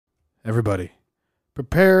Everybody,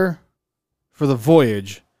 prepare for the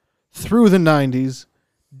voyage through the 90s,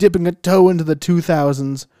 dipping a toe into the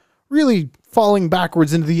 2000s, really falling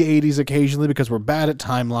backwards into the 80s occasionally because we're bad at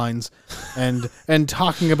timelines, and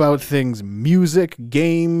talking about things, music,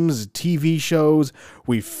 games, TV shows.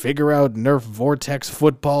 We figure out Nerf Vortex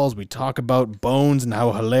footballs. We talk about Bones and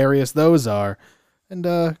how hilarious those are. And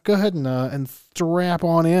go ahead and strap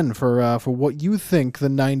on in for what you think the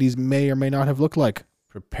 90s may or may not have looked like.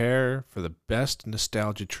 Prepare for the best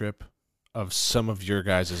nostalgia trip of some of your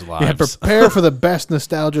guys' lives. Yeah, prepare for the best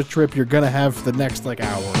nostalgia trip you're going to have for the next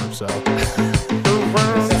hour or so.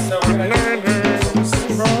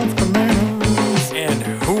 And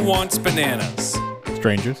who wants bananas?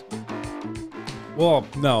 Strangers. Well,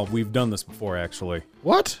 no, we've done this before, actually.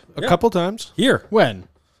 What? A couple times. Here. When?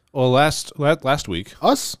 Well, last week.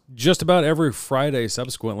 Us? Just about every Friday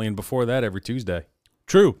subsequently, and before that, every Tuesday.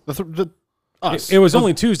 True. Us. It was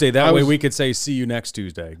only Tuesday. That way we could say, see you next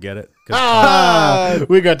Tuesday. Get it?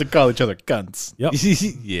 We got to call each other cunts. Yep.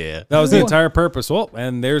 Yeah. That was the entire purpose. Well,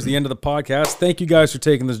 and there's the end of the podcast. Thank you guys for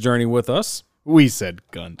taking this journey with us. We said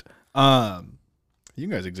cunt. You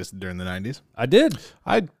guys existed during the 90s. I did.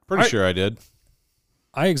 I'm pretty sure I did.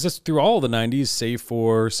 I existed through all of the 90s, save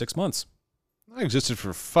for 6 months. I existed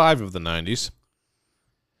for 5 of the 90s.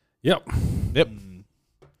 Yep.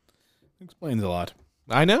 Explains a lot.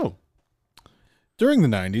 I know. During the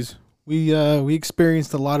 90s, we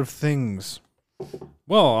experienced a lot of things.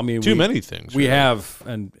 Well, I mean, Too many things. We really. have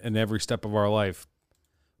in every step of our life.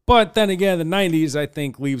 But then again, the 90s, I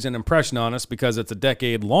think, leaves an impression on us because it's a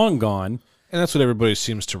decade long gone. And that's what everybody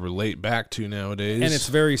seems to relate back to nowadays. And it's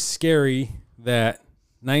very scary that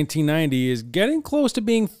 1990 is getting close to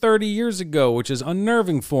being 30 years ago, which is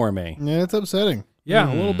unnerving for me. Yeah, it's upsetting.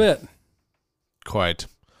 Yeah, a little bit. Quite.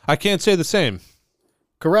 I can't say the same.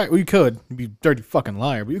 Correct. We could. You'd be a dirty fucking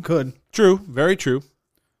liar, but you could. True. Very true.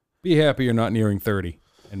 Be happy you're not nearing 30.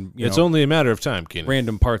 And It's only a matter of time, Keenan.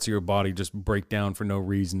 random parts of your body just break down for no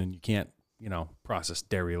reason, and you can't, process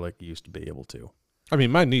dairy like you used to be able to. I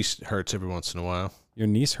mean, my niece hurts every once in a while. Your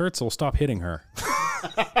niece hurts, well, stop hitting her.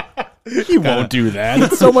 He won't do that.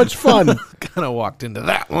 It's so much fun. Kind of walked into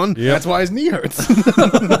that one. Yep. That's why his knee hurts.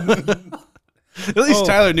 At least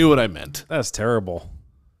Tyler knew what I meant. That's terrible.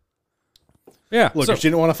 Yeah. Look, so if she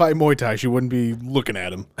didn't want to fight Muay Thai, she wouldn't be looking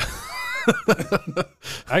at him.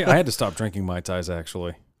 I had to stop drinking Mai Tais,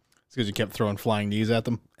 actually. It's because you kept throwing flying knees at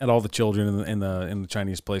them. At all the children in the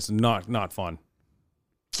Chinese place. Not fun.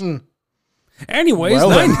 Anyways, Well,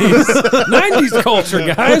 90s culture,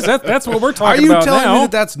 guys. That's what we're Are talking you about telling now. me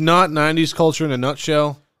that that's not 90s culture in a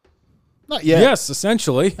nutshell? Not yet. Yes,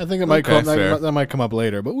 essentially. I think it might Okay, come. fair. That might come up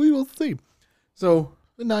later, but we will see. So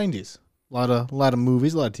the 90s, a lot of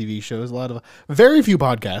movies, a lot of TV shows, very few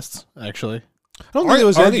podcasts actually. I don't think there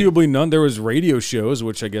was any. Arguably none. There was radio shows,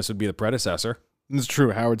 which I guess would be the predecessor. It's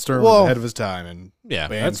true. Howard Stern Well, was ahead of his time and yeah,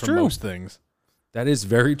 banned that's from true. most things. That is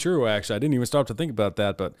very true, actually. I didn't even stop to think about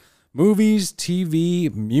that, but movies,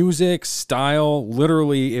 TV, music, style,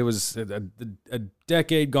 literally, it was a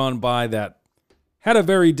decade gone by that had a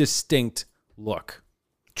very distinct look.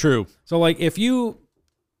 True. So, like, if you...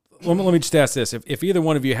 Let me just ask this. If either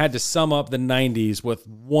one of you had to sum up the 90s with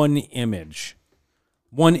one image,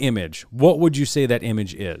 what would you say that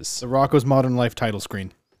image is? The Rocco's Modern Life title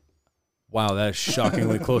screen. Wow, that is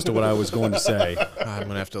shockingly close to what I was going to say. I'm going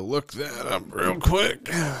to have to look that up real quick.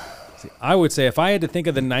 I would say if I had to think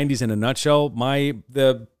of the 90s in a nutshell,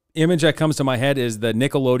 the image that comes to my head is the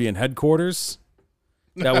Nickelodeon headquarters.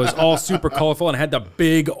 That was all super colorful and had the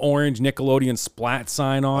big orange Nickelodeon splat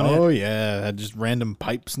sign on it. Oh yeah, had just random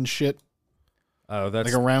pipes and shit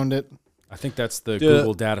That's around it. I think that's the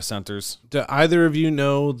Google data centers. Do either of you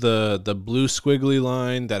know the blue squiggly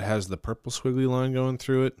line that has the purple squiggly line going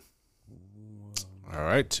through it? All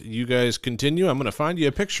right, you guys continue. I'm going to find you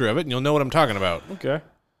a picture of it, and you'll know what I'm talking about. Okay.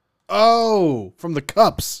 Oh, from the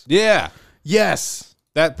cups. Yeah, Yes.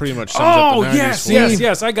 that pretty much sums up the 90s.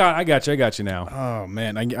 yes. I got you now. Oh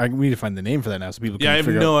man, I need to find the name for that now so people can Yeah, I have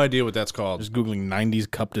figure no out. idea what that's called. Just googling 90s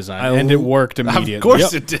cup design, and it worked immediately. Of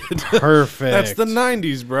course it did. Perfect. That's the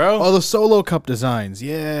 90s, bro. Oh, the solo cup designs.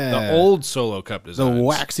 Yeah. The old solo cup The designs.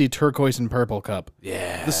 waxy turquoise and purple cup.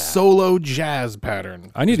 Yeah. The solo jazz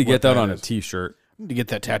pattern. I need to is what get that on a is. t-shirt. I need to get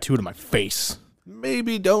that tattooed on my face.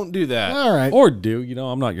 Maybe don't do that. All right. Or do,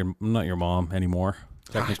 I'm not your mom anymore.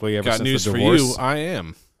 Technically, ever Got since news the for divorce. you. I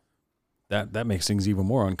am. That makes things even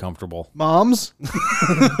more uncomfortable. Moms,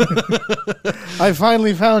 I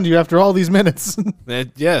finally found you after all these minutes.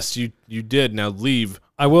 Yes, you did. Now leave.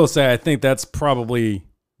 I will say, I think that's probably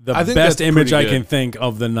the I think best that's image I pretty can think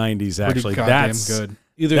of the 90s, actually. Pretty goddamn That's good.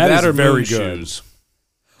 Either That that, is or very moon good. shoes.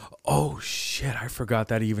 Oh shit! I forgot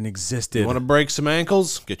that even existed. You want to break some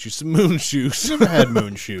ankles? Get you some moon shoes. Never had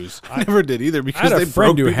moon shoes. I never did either because had a they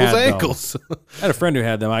friend broke who people's had them. ankles. I had a friend who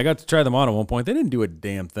had them. I got to try them on at one point. They didn't do a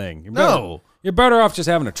damn thing. No. You're better off just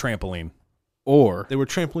having a trampoline. Or They were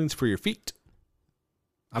trampolines for your feet.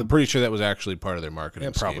 I'm pretty sure that was actually part of their marketing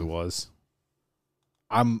It probably scheme. was.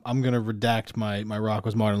 I'm gonna redact my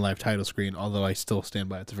Rocko's Modern Life title screen, although I still stand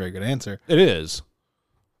by it's a very good answer. It is.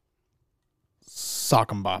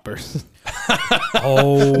 Sock 'em boppers.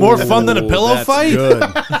 Oh, More fun than a pillow that's fight?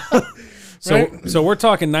 Good. So we're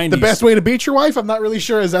talking 90s. The best way to beat your wife? I'm not really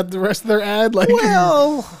sure. Is that the rest of their ad? Like,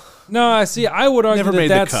 Well, No, I see. I would argue Never that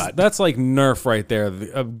made the that's cut. that's like Nerf right there.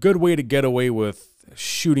 A good way to get away with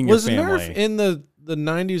shooting was your family. Nerf in the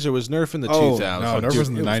 90s or was Nerf in the Oh, 2000s? no, Nerf was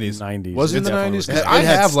in the 90s. 90s. Was it in the definitely 90s? was. I It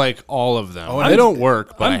had have like all of them. Oh, They don't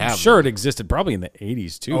work, but I I'm have sure them. it existed probably in the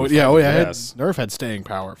 80s too. oh if yeah, I oh had yeah. to guess. Nerf had staying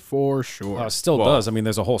power for sure. It still Well- does. I mean,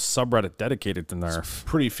 there's a whole subreddit dedicated to Nerf.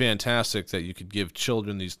 Pretty fantastic that you could give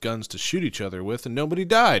children these guns to shoot each other with and nobody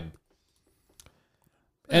died.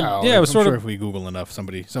 And Oh, yeah, it was I'm sort sure of. if we Google enough,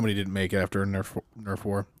 somebody didn't make it after a Nerf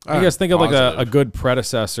war. I guess think of like a Positive. good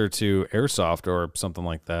predecessor to Airsoft or something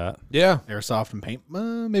like that. Yeah. Airsoft and paint,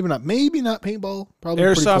 maybe not paintball. Probably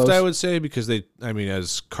pretty Airsoft, close. I would say, because they, I mean,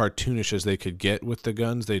 as cartoonish as they could get with the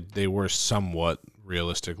guns, they were somewhat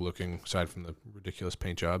realistic looking, aside from the ridiculous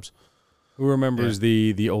paint jobs. Who remembers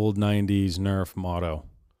the old 90s Nerf motto?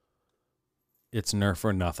 It's Nerf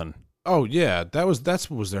or nothing. Oh yeah, that's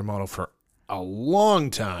what was their motto for a long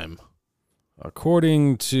time.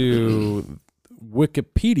 According to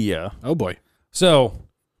Wikipedia, Oh boy, so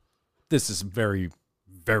this is very,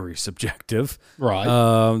 very subjective.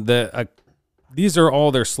 right. These are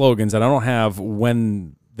all their slogans, and I don't have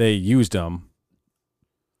when they used them.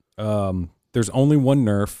 There's only one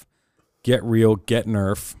Nerf. Get real, get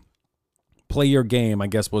Nerf. Play your game, I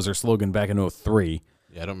guess, was their slogan back in 2003.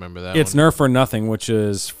 Yeah, I don't remember that. It's one. Nerf or nothing, which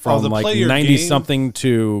is from the like play your 90 game? something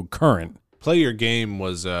to current. Play Your Game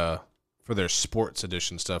was for their sports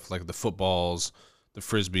edition stuff, like the footballs, the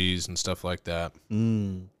frisbees, and stuff like that.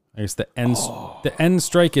 Mm. I guess the end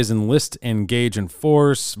strike is enlist, engage, and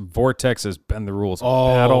force. Vortex is bend the rules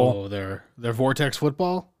of battle. Oh, their Vortex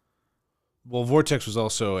football. Well, Vortex was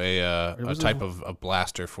also a was it type of a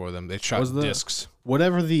blaster for them. They shot Was the- discs.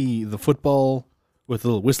 Whatever the football with the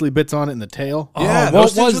little whistly bits on it in the tail. Yeah, Oh, those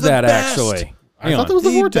what things were was the that best. actually? I Hang thought on. that was the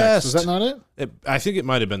The Vortex. Was best. that not it? I think it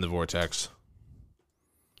might have been the Vortex.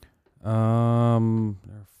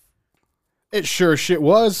 It sure shit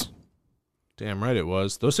was. Damn right it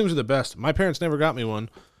was. Those things are the best. My parents never got me one.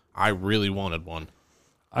 I really wanted one.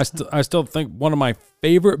 I still think one of my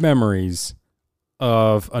favorite memories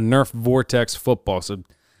of a Nerf Vortex football. So,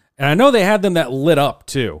 and I know they had them that lit up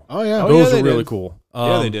too. Oh yeah. Oh, Those yeah, are they really did. cool.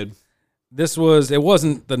 Yeah, they did. It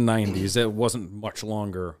wasn't the 90s. It wasn't much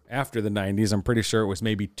longer after the 90s. I'm pretty sure it was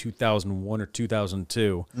maybe 2001 or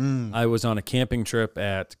 2002. I was on a camping trip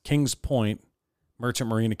at Kings Point, Merchant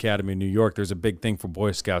Marine Academy in New York. There's a big thing for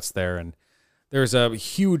Boy Scouts there. And there's a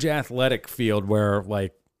huge athletic field where,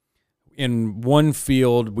 like, in one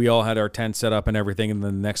field, we all had our tent set up and everything. And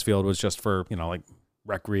then the next field was just for, like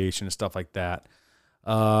recreation and stuff like that.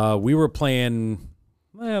 We were playing,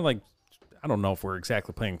 I don't know if we're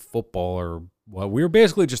exactly playing football or what. We were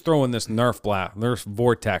basically just throwing this Nerf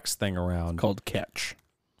Vortex thing around. Called catch.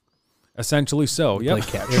 Essentially so. Yep. play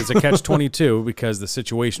catch. It was a catch-22 because the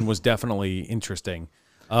situation was definitely interesting.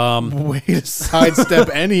 Way to sidestep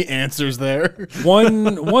any answers there.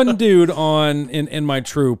 One dude in my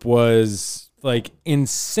troop was like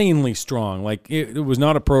insanely strong. Like it was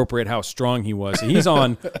not appropriate how strong he was. He's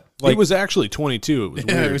on like He was actually 22. It was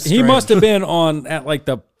Yeah, it weird. was he strange. must have been on at like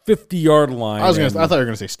the 50-yard line. I thought and- you were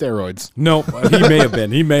gonna say steroids. Nope, he may have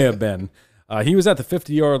been. He may have been. He was at the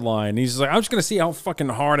 50-yard line. He's just like, I'm just going to see how fucking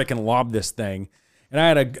hard I can lob this thing. And I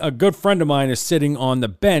had a good friend of mine is sitting on the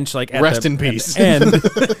bench, like at Rest the, in at the peace. end,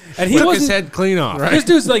 and he Took his wasn't. head clean off. This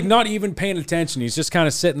dude's like not even paying attention. He's just kind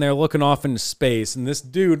of sitting there looking off into space. And this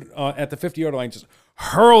dude at the 50-yard line just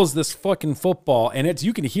hurls this fucking football, and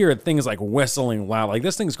you can hear it. Things like whistling loud, like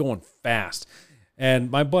this thing's going fast.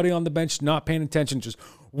 And my buddy on the bench, not paying attention, just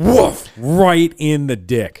woof right in the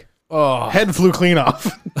dick. Head flew clean off.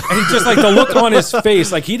 And just like the look on his face,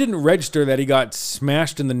 like he didn't register that he got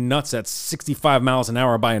smashed in the nuts at 65 miles an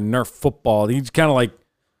hour by a Nerf football. He's kind of like,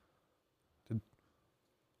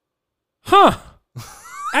 huh,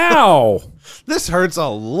 ow. This hurts a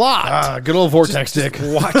lot. Good old Vortex dick.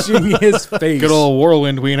 Watching his face. Good old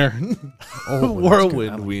whirlwind wiener.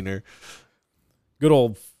 Whirlwind wiener. Good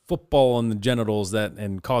old football on the genitals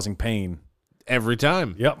and causing pain. Every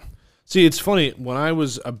time. Yep. See, it's funny. When I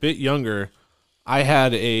was a bit younger, I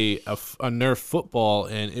had a Nerf football,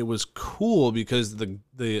 and it was cool because the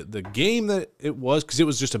game that it was, because it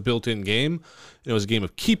was just a built-in game. It was a game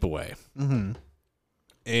of keep away,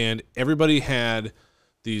 and everybody had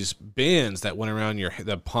these bands that went around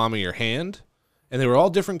the palm of your hand, and they were all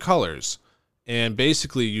different colors. And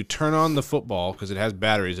basically, you turn on the football because it has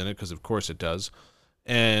batteries in it, because of course it does.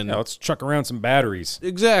 And Yeah, let's chuck around some batteries.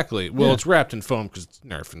 exactly. Well, it's wrapped in foam because it's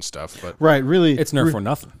Nerf and stuff, but Right, really. It's Nerf for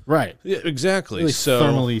nothing. Right. yeah, exactly. Really So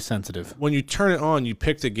thermally sensitive. when you turn it on, you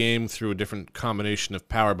pick the game through a different combination of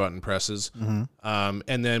power button presses.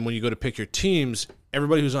 And then when you go to pick your teams,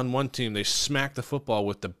 everybody who's on one team, they smack the football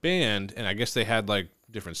with the band, and I guess they had like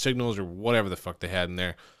different signals or whatever the fuck they had in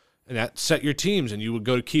there. And that set your teams, and you would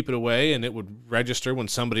go to keep it away, and it would register when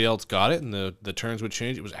somebody else got it, and the turns would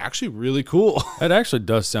change. It was actually really cool. That actually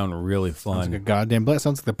does sound really fun. Sounds like a goddamn blast.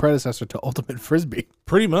 Sounds like the predecessor to Ultimate Frisbee.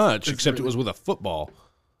 Pretty much, except it was with a football.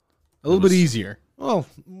 A little bit easier. Well,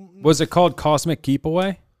 Was it called Cosmic Keep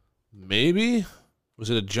Away? maybe. Was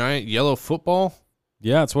it a giant yellow football?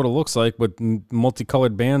 Yeah, that's what it looks like with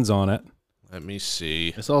multicolored bands on it. Let me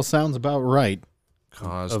see. This all sounds about right.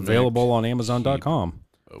 Cosmic Available on Amazon.com.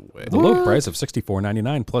 Away. The low price of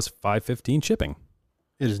 $64.99 plus $5.15 shipping.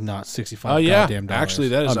 It is not 65 Oh yeah, goddamn dollars. actually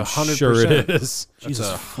that is I'm 100%. sure it is. That's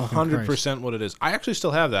Jesus fucking 100% what it is. I actually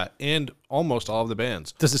still have that, and almost all of the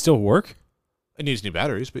bands. Does it still work? It needs new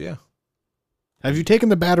batteries, but yeah. Have you taken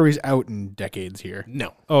the batteries out in decades here?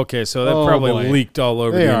 No. Okay, so that Oh, probably boy. leaked all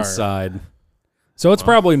over They the are. inside. So it's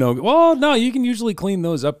probably no. Well, no, you can usually clean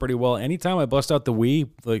those up pretty well. Anytime I bust out the Wii,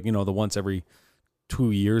 like the once every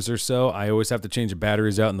 2 years or so, I always have to change the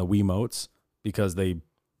batteries out in the Wiimotes because they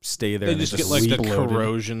stay there. They and just get like sleep the loaded.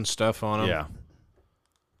 corrosion stuff on them. Yeah.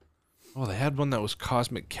 Oh, they had one that was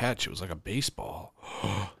Cosmic Catch. It was like a baseball.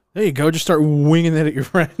 There you go. Just start winging it at your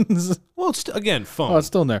friends. Well, it's again foam. Oh, it's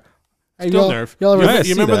still Nerf. Hey, Still y'all- Nerf. Y'all ever Yeah, I You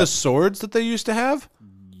see remember that. the swords that they used to have?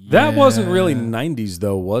 That wasn't really Yeah. 90s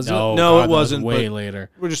though, was it? No, God, it that was wasn't, Way but- later.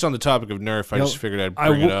 We're just on the topic of Nerf. I Y'all- just figured I'd I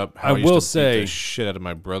bring it will- up. I used will to beat say- the shit out of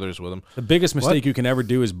my brothers with them. The biggest mistake you can ever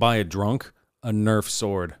do is buy a drunk a Nerf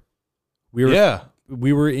sword. We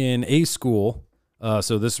were in A school,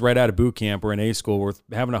 so this is right out of boot camp. We're in A school. We're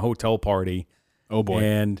having a hotel party. Oh boy.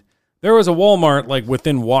 And there was a Walmart like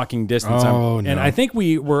within walking distance. Oh, And no. I think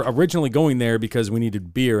we were originally going there because we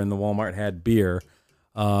needed beer, and the Walmart had beer.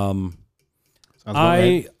 Sounds about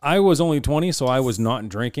right. I was only 20, so I was not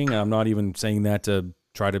drinking. I'm not even saying that to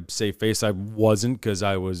try to save face. I wasn't, because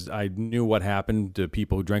I knew what happened to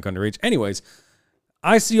people who drank underage. Anyways,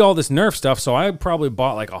 I see all this Nerf stuff, so I probably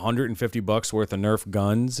bought like $150 worth of Nerf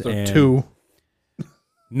guns. So and two.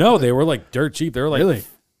 No, they were like dirt cheap. They were like, Really?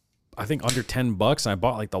 I think under $10. I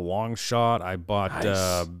bought like the long shot. I bought.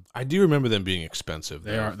 I do remember them being expensive.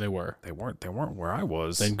 They are. They were. They weren't where I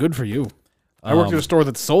was. Then good for you. I worked at a store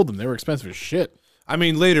that sold them. They were expensive as shit. I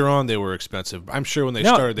mean, later on they were expensive. I'm sure when they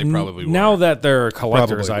started, they probably were. Now that they're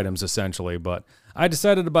collector's Probably. items, essentially. But I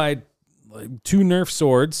decided to buy like 2 Nerf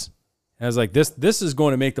swords. I was like, this is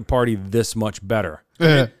going to make the party this much better.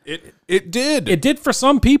 It did. It did for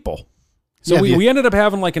some people. So Yeah, we ended up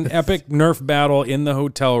having like an epic Nerf battle in the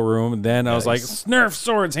hotel room. And then I was like, Nerf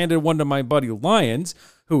swords, handed one to my buddy Lyons,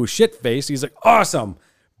 who was shit-faced. He's like, awesome.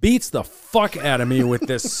 Beats the fuck out of me with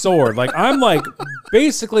this sword. Like, I'm like,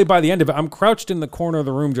 basically by the end of it, I'm crouched in the corner of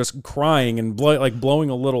the room just crying and blowing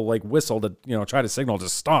a little like whistle to, try to signal to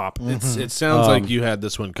stop. It sounds like you had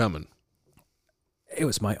this one coming. It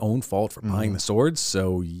was my own fault for buying the swords.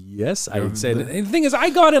 So yes, I would say that. And the thing is, I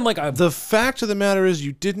got in like a... The fact of the matter is,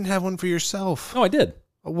 you didn't have one for yourself. No, I did.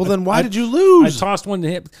 Well, then why did you I lose? tossed one to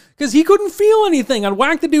him because he couldn't feel anything. I'd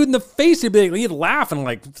whack the dude in the face. He'd laugh and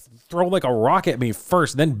like throw like a rock at me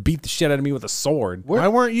first, then beat the shit out of me with a sword. Why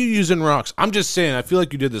weren't you using rocks? I'm just saying. I feel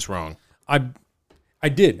like you did this wrong. I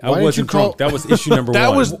did. Why I didn't wasn't you call- drunk. That was issue number That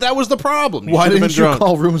one. was the problem. Why should've didn't been you drunk.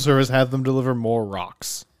 call room service, have them deliver more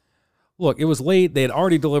rocks? Look, it was late. They had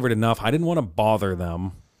already delivered enough. I didn't want to bother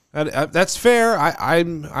them. That's fair. I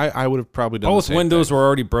would have probably done Both the same windows thing. were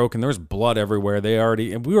already broken. There was blood everywhere.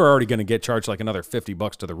 And we were already going to get charged like another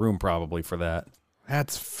 $50 to the room probably for that.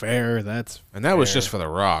 That's fair. And that was just for the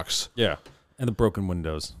rocks. Yeah. And the broken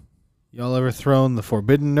windows. Y'all ever thrown the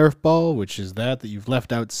forbidden Nerf ball, which is that you've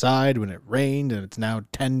left outside when it rained and it's now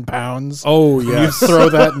 10 pounds? Oh, You yes. throw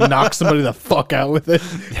that and knock somebody the fuck out with it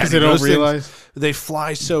because they don't Those things, realize. they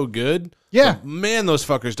fly so good. Yeah. But man, those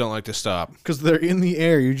fuckers don't like to stop. Because they're in the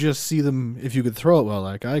air. You just see them if you could throw it well,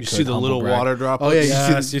 like I could. You see the humble little brag. water droplets? Oh, yeah.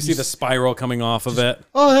 Yes, you see the spiral coming off of it.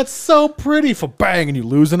 Oh, that's so pretty. For bang, and you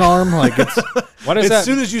lose an arm. Like it's What is As that?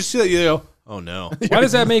 soon as you see it, you go, Oh no. Why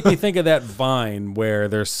does that make me think of that Vine where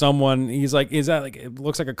there's someone, he's like, is that like, it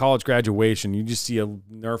looks like a college graduation. You just see a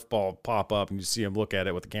Nerf ball pop up and you see him look at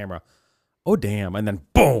it with the camera. Oh, damn. And then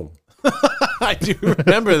boom. I do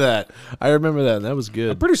remember that. I remember that. That was I'm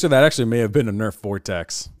good. pretty sure that actually may have been a Nerf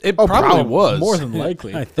Vortex. It probably was. more than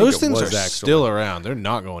likely. I think Those it things are was, actually. still around. They're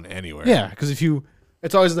not going anywhere. Yeah, because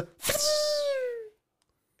it's always the.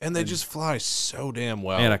 And they just fly so damn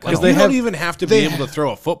well. Man, I Like, kinda- you They don't have- even have to they be able to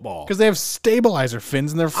throw a football. Because they have stabilizer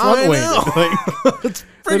fins in their front I wing. know. Like, It's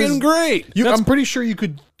friggin' is- great. I'm pretty sure you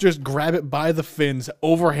could just grab it by the fins,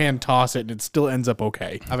 overhand toss it, and it still ends up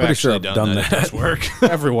okay. I've Pretty sure actually I've done done that. that. It does work.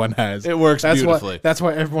 Everyone has. It works that's beautifully. That's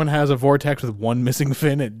why everyone has a vortex with one missing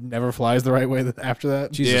fin. It never flies the right way after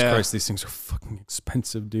that. Jesus Yeah. Christ, these things are fucking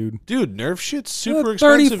expensive, dude. Dude, Nerf shit's super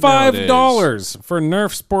expensive $35 nowadays. for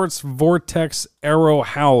Nerf Sports Vortex Arrow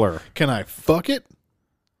Howler. Can I fuck it?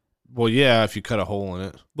 Well, yeah, if you cut a hole in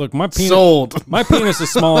it. Look, my penis. Sold. My penis is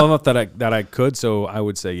small enough that I could, so I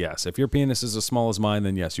would say yes. If your penis is as small as mine,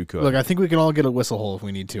 then yes, you could. Look, I think we can all get a whistle hole if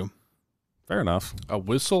we need to. Fair enough. A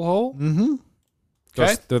whistle hole? Mm-hmm.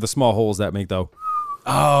 Okay. They're the small holes that make the.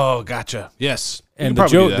 Oh, gotcha. Yes. You And can the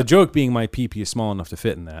probably do joke, that. the joke being my pee is small enough to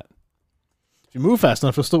fit in that. If you move fast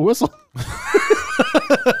enough, you'll still whistle.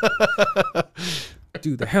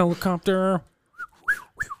 Do the helicopter.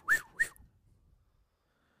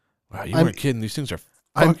 Wow, you I'm- weren't kidding. These things are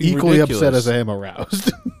I'm fucking equally ridiculous. upset as I am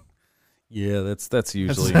aroused. Yeah, that's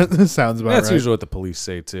usually that sounds about that's right. usually what the police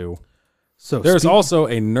say too. So There's speak- also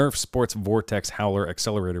a Nerf Sports Vortex Howler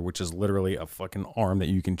Accelerator, which is literally a fucking arm that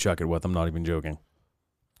you can chuck it with. I'm not even joking.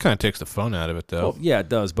 Kind of takes the fun out of it, though. Well, yeah, it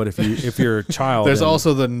does. But if you're a child, There's and-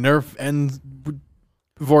 also the Nerf End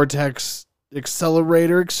Vortex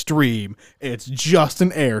Accelerator Extreme. It's just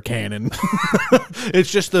an air cannon.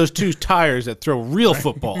 It's just those two tires that throw real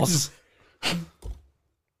footballs.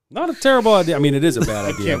 not a terrible idea. I mean, it is a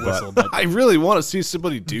bad idea, Can't but whistle, but I really want to see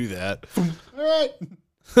somebody do that. all right.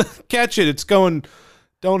 Catch it. It's going.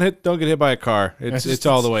 Don't get hit by a car. It's It's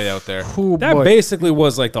all the way out there. Oh, that boy. basically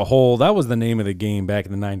was like that was the name of the game back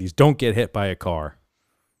in the 90s. Don't get hit by a car.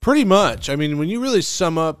 Pretty much. I mean, when you really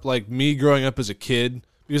sum up like me growing up as a kid,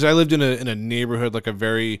 because I lived in a neighborhood, like a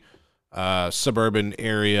very suburban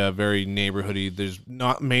area, very neighborhoody. There's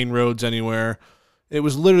not main roads anywhere. It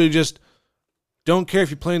was literally just don't care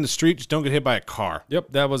if you play in the street, just don't get hit by a car.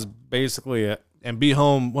 Yep, that was basically it. And be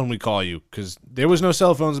home when we call you, because there was no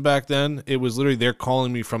cell phones back then. It was literally they're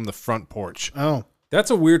calling me from the front porch. Oh, That's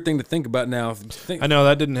a weird thing to think about now. I know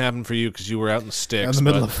that didn't happen for you because you were out in the sticks. in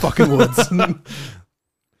the middle but- of fucking woods.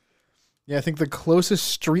 Yeah, I think the closest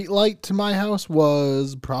street light to my house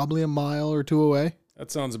was probably a mile or two away. That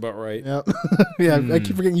sounds about right. Yeah, yeah. I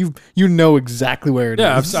keep forgetting you know exactly where it is.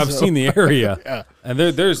 Yeah, I've so- seen the area. Yeah. And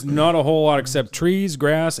there's not a whole lot except trees,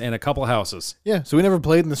 grass, and a couple houses. Yeah, so we never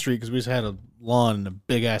played in the street because we just had a lawn and a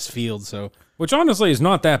big ass field. So Which honestly is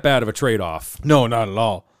not that bad of a trade-off. no, not at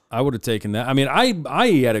all. I would have taken that. I mean, I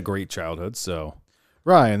had a great childhood, so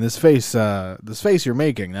Ryan, this face you're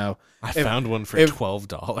making now. I found one for if-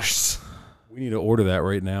 $12. we need to order that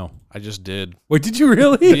right now. I just did. Wait, did you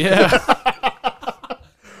really? Yeah.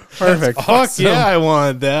 Perfect. Fuck yeah, I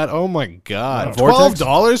wanted that. Oh my god. A vortex?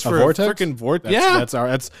 $12 for a vortex? freaking vortex. That's,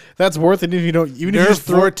 Yeah. that's worth it if you don't even if you Nerf just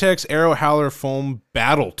throw. Vortex Arrow Howler Foam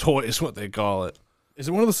Battle Toy is what they call it. Is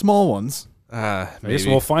it one of the small ones? I Maybe. guess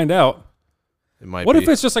we'll find out. It might What be. if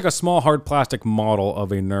it's just like a small hard plastic model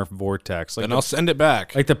of a Nerf Vortex? Like Then the, I'll send it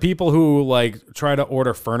back. like the people who like try to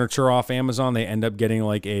order furniture off Amazon, they end up getting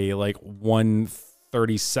like a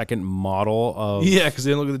 1/32nd model of. Yeah, because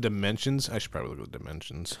they don't look at the dimensions. I should probably look at the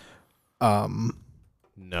dimensions.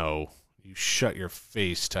 No. You shut your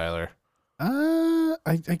face, Tyler. I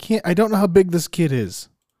can't. I don't know how big this kid is.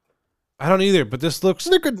 I don't either, but this looks.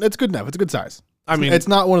 They're good. It's good enough. It's a good size. I mean, It's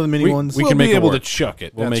not one of the mini ones. we we'll can be make it able work. to chuck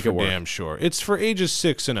it. We'll That's make it for work. damn sure. It's for ages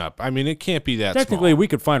 6 and up. I mean, it can't be that Technically, small. we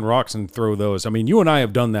could find rocks and throw those. I mean, you and I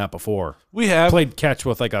have done that before. We have. Played catch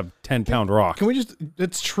with like a 10-pound rock. Can we just?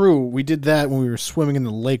 It's true. We did that when we were swimming in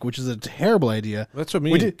the lake, which is a terrible idea. That's what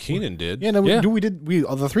me We and did- Keenan did. Yeah, no, Yeah. we did. We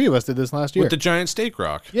all the three of us did this last year. With the giant steak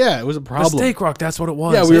rock. Yeah, it was a The problem. steak rock, that's what it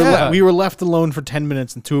was. Yeah, Yeah. we were left alone for 10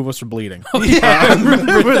 minutes, and 2 of us were bleeding. Yeah, I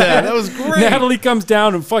remember that. That was great. Natalie comes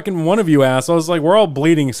down and fucking one of you assholes, like, we're all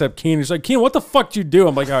bleeding except Keenan. She's like, Keenan, what the fuck did you do?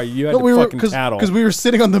 I'm like, oh, you had to we were fucking tattle. because we were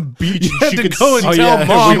sitting on the beach. And had she to could go and see- tell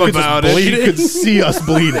Mom we could just about it. bleed. She could see us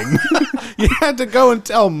bleeding. You had to go and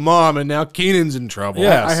tell Mom, and now Keenan's in trouble.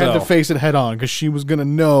 Yeah. I had to so- face it head on because she was gonna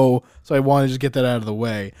know. So I wanted to just get that out of the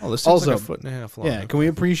way. Oh, this thing's also, like a foot and a half long. yeah, can we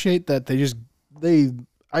appreciate that they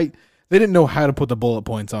didn't know how to put the bullet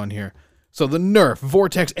points on here. So the Nerf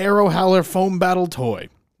Vortex Arrow Howler Foam Battle Toy.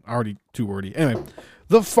 already too wordy. Anyway,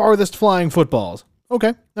 the farthest flying footballs. Okay,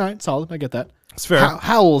 all right, solid. I get that. It's fair.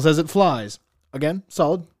 Howls as it flies. Again,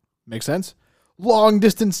 solid. Makes sense. Long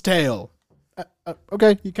distance tail.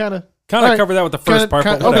 Okay, you kind of cover that with the first part.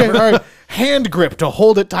 But okay, whatever. all right. Hand grip to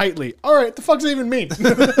hold it tightly. All right, the fuck does that even mean?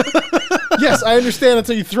 Yes, I understand that's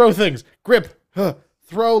how you throw things. Grip,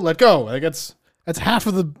 throw, let go. Like that's half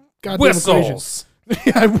of the goddamn equation. Whistles.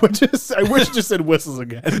 Yeah, I wish it just said whistles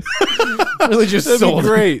again. Really just That'd be sold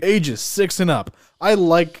great. ages 6 and up. I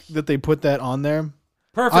like that they put that on there.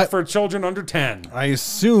 Perfect for children under 10. I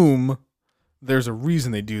assume there's a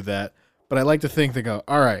reason they do that, but I like to think they go,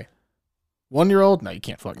 all right, 1-year-old? No, you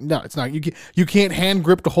can't fucking. No, it's not. You can't hand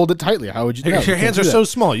grip to hold it tightly. How would you? No, Your hands are so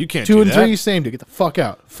small, you can't 2 do and that. 3, same to get the fuck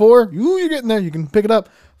out. 4, you're getting there. You can pick it up.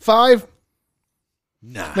 5,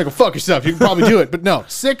 Nah. go fuck yourself. You can probably do it, but no.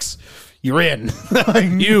 6, you're in.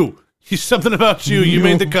 You something about you. You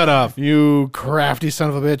made the cutoff. You crafty son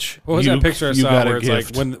of a bitch. What was You- that picture I you saw got a where it's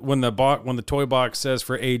gift. like when the toy box says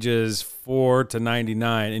for ages 4 to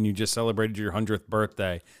 99 and you just celebrated your 100th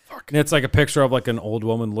birthday. And it's like a picture of like an old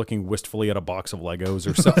woman looking wistfully at a box of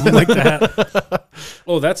Legos or something like that.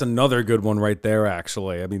 Oh, that's another good one right there,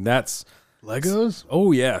 actually. I mean, that's Legos?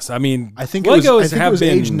 oh yes. I mean, I think Legos it was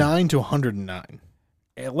age 9 to 109.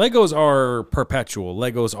 Legos are perpetual.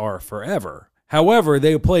 Legos are forever. However,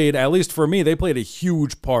 they played, at least for me, they played a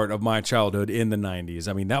huge part of my childhood in the 90s.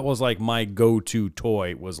 I mean, that was like my go-to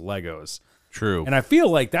toy was Legos. True. And I feel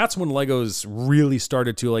like that's when Legos really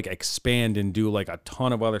started to like expand and do like a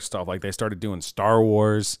ton of other stuff. Like they started doing Star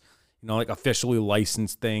Wars, you know, like officially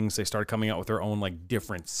licensed things. They started coming out with their own like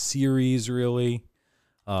different series, really.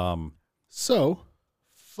 So,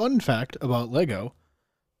 fun fact about Lego,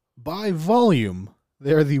 by volume,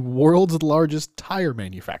 they're the world's largest tire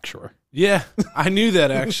manufacturer. Yeah, I knew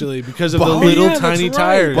that actually because of By- the little Yeah, that's tiny right.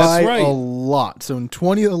 tires. That's By right. a lot. So in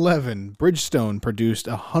 2011, Bridgestone produced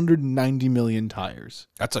 190 million tires.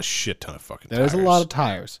 That's a shit ton of fucking That tires. is a lot of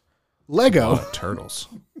tires. A Lego lot of turtles.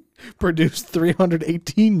 produced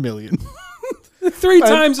 318 million. 3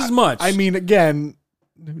 times as much. I mean, again,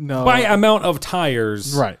 no. by amount of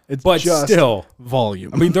tires. Right. It's But just still.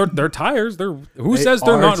 volume. I mean, they're tires. Who They says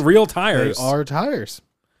they're are- not real they tires? are tires.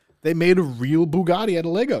 They made a real Bugatti out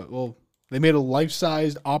of Lego. Well, they made a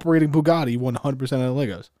life-sized operating Bugatti 100% out of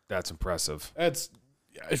Legos. That's impressive. That's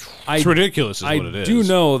It's ridiculous is what it is. do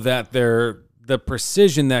know that the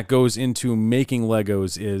precision that goes into making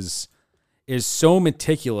Legos is so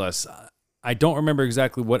meticulous. I don't remember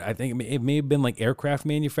exactly what I think it may have been like aircraft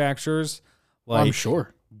manufacturers. Like I'm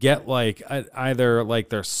sure. get like either like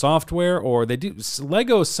their software or they do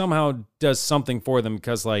Lego somehow does something for them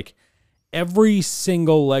because like every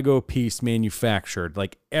single Lego piece manufactured,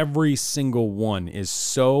 like every single one is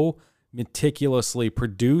so meticulously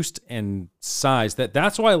produced and sized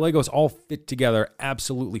that's why Legos all fit together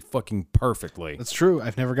absolutely fucking perfectly. That's true.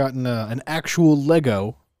 I've never gotten an actual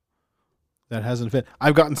Lego that hasn't fit.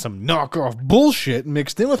 I've gotten some knockoff bullshit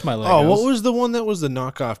mixed in with my Legos. Oh, what was the one that was the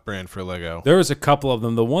knockoff brand for Lego? There was a couple of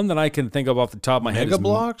them. The one that I can think of off the top of my head Mega is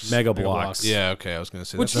Blocks? Mega Mega Blocks. Blocks. Yeah, okay, I was gonna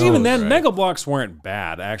say Which that's even totally then, right. Mega Blocks weren't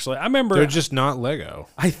bad, actually. I remember They're just not Lego.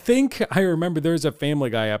 I think I remember there's a Family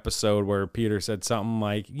Guy episode where Peter said something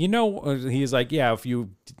like, he's like, yeah, if you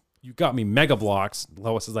got me Mega Blocks,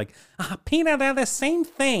 Lois is like, Peter, they're the same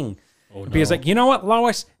thing. Oh, And Peter's like, you know what,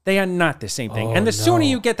 Lois, they are not the same thing. Oh, and the sooner no.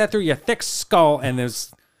 you get that through your thick skull, and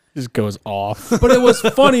there's, just goes off. but it was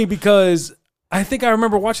funny because I think I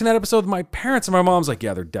remember watching that episode with my parents, and my mom's like,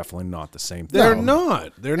 yeah, they're definitely not the same thing. They're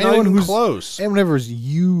not. They're not Anyone even who's- close. Anyone who's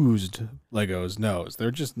used Legos knows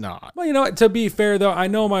they're just not. Well, to be fair though, I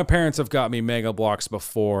know my parents have got me Mega Blocks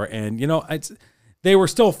before, and they were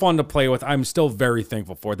still fun to play with. I'm still very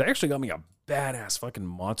thankful for it. They actually got me a badass fucking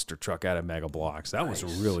monster truck out of Mega Blocks. That was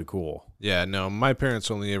really cool. Yeah, no, my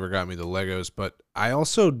parents only ever got me the Legos, but I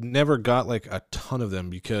also never got like a ton of them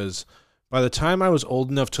because by the time I was old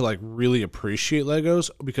enough to like really appreciate Legos,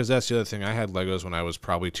 because that's the other thing, I had Legos when I was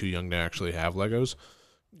probably too young to actually have Legos,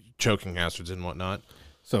 choking hazards and whatnot.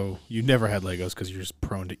 So you never had Legos because you're just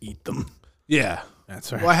prone to eat them. Yeah,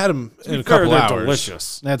 That's right. well, I had them in a Fair, couple they're hours.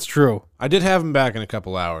 delicious. That's true. I did have them back in a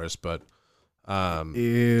couple hours, but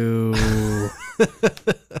Ew.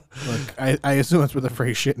 Look, I assume that's where the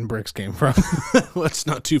phrase "shit and bricks" came from. that's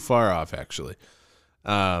not too far off actually.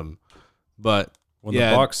 But When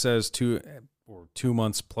yeah, the box says 2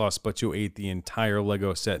 months plus, but you ate the entire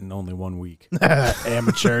Lego set in only 1 week.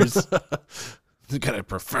 Amateurs. got a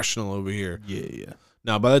professional over here. Yeah.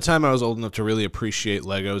 Now, by the time I was old enough to really appreciate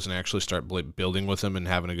Legos and actually start building with them and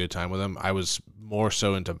having a good time with them, I was more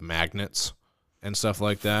so into magnets and stuff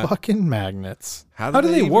like that. Fucking magnets. How do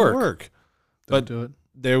they even work? Don't But do it.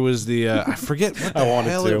 There was the I forget what the wanted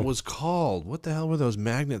hell to. it was called. What the hell were those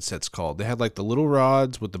magnet sets called? They had like the little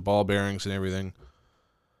rods with the ball bearings and everything.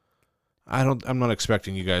 I'm not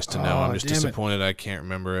expecting you guys to know. I'm just damn it. disappointed I can't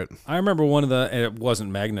remember it. I remember one of the, and it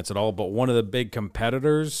wasn't magnets at all, but one of the big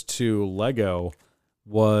competitors to Lego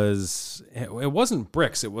was, it wasn't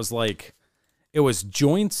bricks. It was like, it was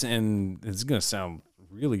joints and, it's going to sound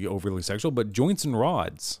really overly sexual, but joints and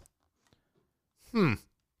rods.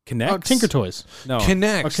 Connects? Oh, Tinker Toys. No.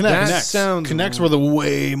 Connects. Connects. That Connects. sounds. Connects were the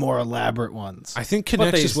way more elaborate ones. I think But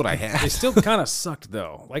Connects they- is what I They had. still kind of sucked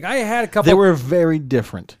though. Like I had a couple. They were very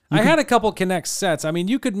different. I had a couple Connect sets. I mean,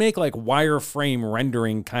 you could make like wireframe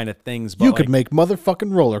rendering kind of things. But You like, could make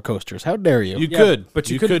motherfucking roller coasters. How dare you? You yeah, could, but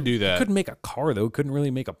you couldn't- could do that. You couldn't make a car though. Couldn't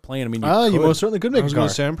really make a plane. I mean, You could. most certainly could I make was a going car.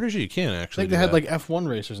 to say, I'm pretty sure you can I actually. think they do had that. like F1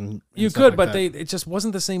 racers and You stuff could, like but that. it just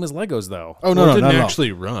wasn't the same as Legos though. Oh Well, no, it no, didn't no.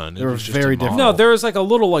 actually run. They It were was just very a different. model. No, there was like a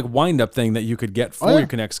little like wind up thing that you could get for yeah. your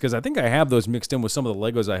Connects because I think I have those mixed in with some of the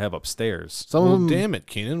Legos I have upstairs. Some Well, of them. damn it,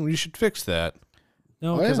 Keenan. You should fix that.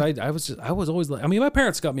 No, Oh, because yeah. I was always I mean my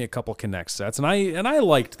parents got me a couple Connect sets and I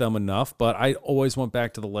liked them enough, but I always went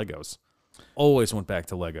back to the Legos. Always went back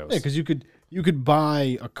to Legos. Yeah, because you could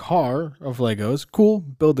buy a car of Legos. Cool,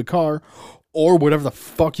 build the car, or whatever the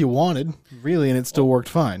fuck you wanted, really, and it still worked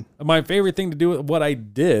fine. My favorite thing to do, what I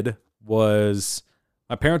did was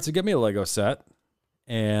my parents would get me a Lego set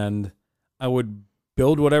and I would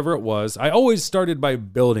build whatever it was. I always started by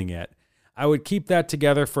building it. I would keep that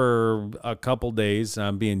together for a couple days.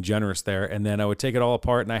 I'm being generous there. And then I would take it all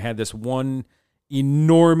apart. And I had this one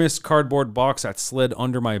enormous cardboard box that slid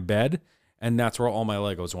under my bed. And that's where all my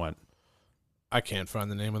Legos went. I can't find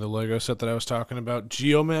the name of the Lego set that I was talking about.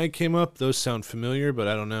 Geomag came up. Those sound familiar, but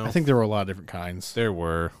I don't know. I think there were a lot of different kinds. there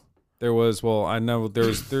were. There was, well, I know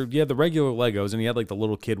you had the regular Legos and you had like the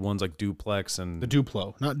little kid ones like Duplex and The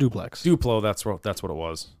Duplo, not Duplex. Duplo. That's what it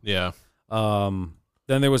was. Yeah.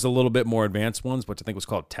 Then there was a little bit more advanced ones, which I think was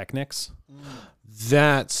called Technics.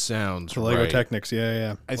 That sounds The Lego right. Technics,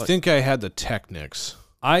 yeah. I think I had the Technics.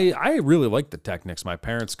 I really liked the Technics. My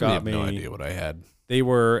parents I got have me. no idea what I had. They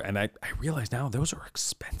were, and I realize now those are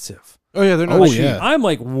expensive. Oh yeah, they're not Oh, cheap. yeah. I'm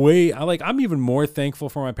I'm even more thankful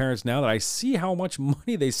for my parents now that I see how much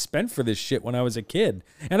money they spent for this shit when I was a kid.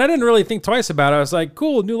 And I didn't really think twice about it. I was like,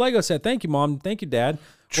 cool, new Lego set. Thank you, Mom. Thank you, Dad.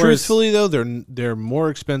 Whereas- Truthfully, though, they're more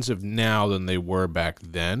expensive now than they were back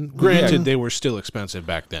then. Granted, they were still expensive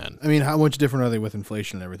back then. I mean, how much different are they with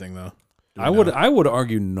inflation and everything, though? I would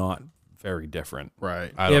argue not very different.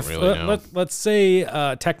 Right. I don't really know. Let's say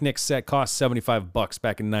Technics set cost $75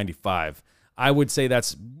 back in '95. I would say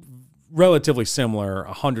that's relatively similar,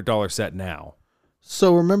 $100 set now.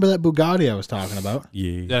 So remember that Bugatti I was talking about?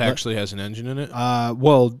 Yeah. That actually has an engine in it.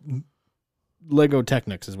 Well, Lego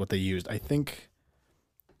Technics is what they used. I think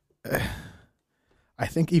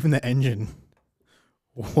even the engine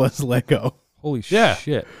was Lego. Holy Yeah.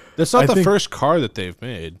 shit. That's not I the think- first car that they've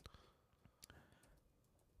made.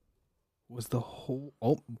 Was the whole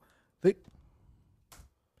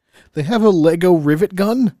they have a Lego rivet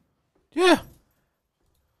gun? Yeah.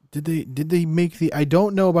 Did they make the? I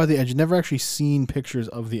don't know about the engine. Never actually seen pictures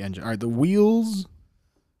of the engine. All right, the wheels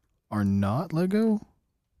are not Lego.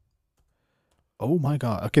 Oh my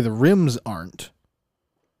god. Okay, the rims aren't.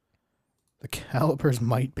 The calipers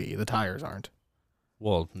might be. The tires aren't.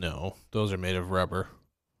 Well, no. Those are made of rubber.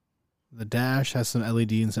 The dash has some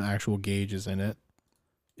LED and some actual gauges in it.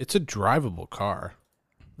 It's a drivable car.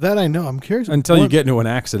 That I know. I'm curious. Until you what- get into an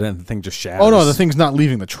accident, the thing just shatters. Oh no, the thing's not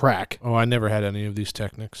leaving the track. Oh, I never had any of these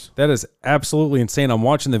Technics. That is absolutely insane. I'm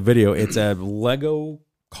watching the video. It's a Lego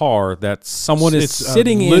car that someone is It's,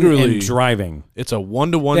 sitting in literally and driving. It's a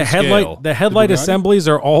 1-to-1 The scale. headlight Bugatti? assemblies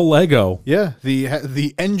are all Lego. Yeah,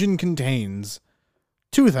 the engine contains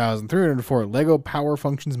 2,304 Lego Power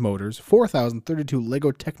Functions motors, 4,032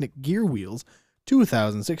 Lego Technic gear wheels,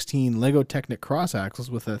 2016 Lego Technic cross axles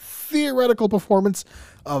with a theoretical performance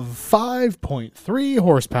of 5.3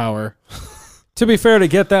 horsepower. To be fair, to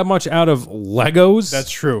get that much out of Legos,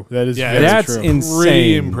 true. That is Yeah, very that's true. insane.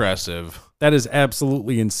 Pretty impressive. That is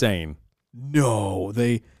absolutely insane. No,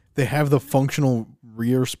 they have the functional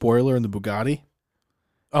rear spoiler in the Bugatti.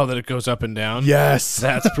 Oh, that it goes up and down? Yes.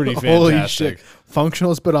 That's pretty Holy fantastic. shit.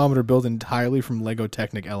 Functional speedometer built entirely from Lego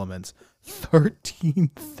Technic elements.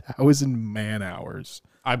 13,000 man hours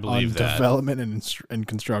I on believe that. development and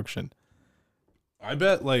construction. I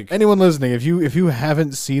bet, like, Anyone listening, if you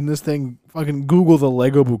haven't seen this thing, fucking Google the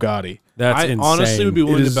Lego Bugatti. That's I insane. honestly would be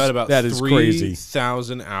willing It to bet is- about that is crazy.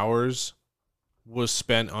 3,000 hours was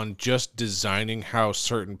spent on just designing how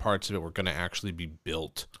certain parts of it were going to actually be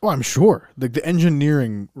built. Oh, I'm sure. The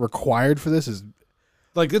engineering required for this is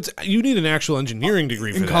Like you need an actual engineering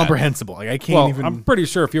degree for that. Incomprehensible. Like I can't even. I'm pretty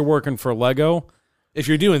sure if you're working for Lego, If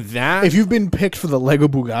you're doing that, If you've been picked for the Lego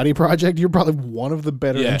Bugatti project, you're probably one of the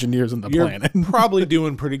better engineers on the you're planet. probably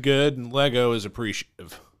doing pretty good, and Lego is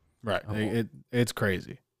appreciative. Right. It's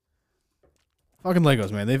crazy. Fucking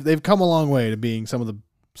Legos, man. They've come a long way to being some of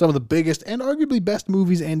the biggest and arguably best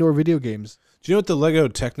movies and or video games. Do you know what the Lego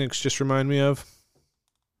Technics just remind me of?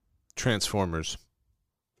 Transformers.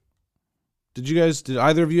 Did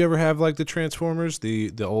either of you ever have like the Transformers,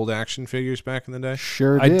 the old action figures back in the day?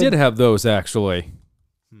 Sure I did have those actually.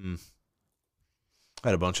 I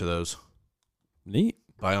had a bunch of those. Neat.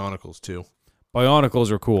 Bionicles too.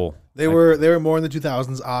 Bionicles are cool. They were more in the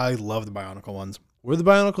 2000s. I love the Bionicle ones. Were the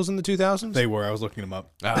Bionicles in the 2000s? They were. I was looking them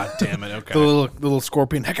up. Ah, damn it. Okay. The little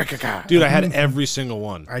scorpion. Dude, I had every single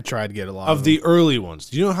one. I tried to get a lot Of the early ones.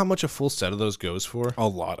 Do you know how much a full set of those goes for? a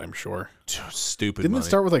lot, I'm sure. Stupid Didn't money. it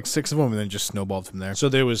start with like 6 of them and then just snowballed from there? So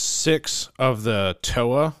there was 6 of the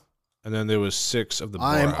Toa, and then there was 6 of the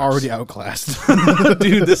I'm Borax. already outclassed.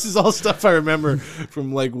 Dude, this is all stuff I remember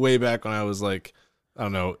from like way back when I was like, I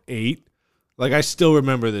don't know, 8. Like I still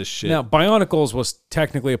remember this shit. Now, Bionicles was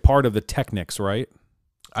technically a part of the Technics, right?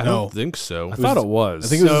 I No. don't think so. I thought it was. I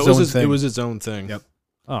think it was its own thing. It was its own thing. Yep.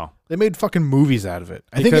 Oh, They made fucking movies out of it.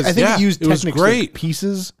 I Because- think yeah, it used it was Technics great. like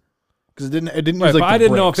pieces because it didn't right. use like but the I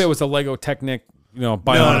didn't know if bricks. it was a Lego Technic, Bionicle No,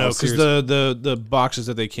 because series. the boxes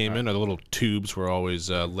that they came in, or the little tubes, were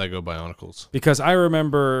always Lego Bionicles. Because I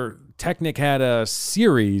remember Technic had a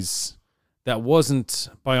series that wasn't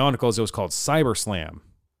Bionicles. It was called Cyber Slam,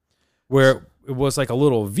 where it was like a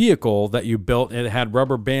little vehicle that you built, and it had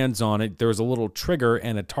rubber bands on it. There was a little trigger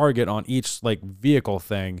and a target on each like vehicle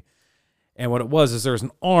thing. And what it was is there was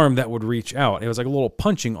an arm that would reach out. It was like a little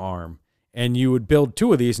punching arm. And you would build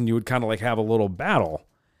 2 of these, and you would kind of like have a little battle.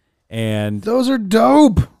 And Those are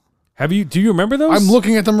dope. do you remember those? I'm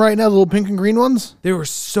looking at them right now. The little pink and green ones. They were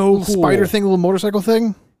so Little cool. spider thing, little motorcycle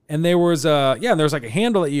thing. And there was there was like a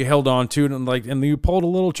handle that you held on to, and you pulled a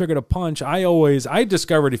little trigger to punch. I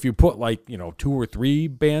discovered if you put 2 or 3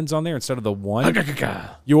 bands on there instead of the one,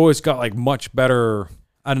 you always got like much better.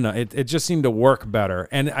 I don't know. It just seemed to work better.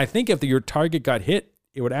 And I think if your target got hit,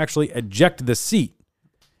 it would actually eject the seat,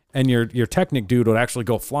 and your Technic dude would actually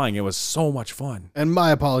go flying. It was so much fun. And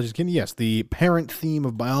my apologies, Ken. Yes, the parent theme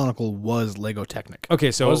of Bionicle was Lego Technic.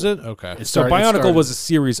 Okay, so Was it? Okay. So Bionicle was a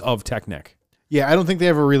series of Technic. Yeah, I don't think they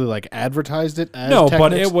ever really like advertised it as No, but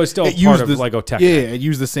Technics. it was still It part used of the- Lego Technic. Yeah, it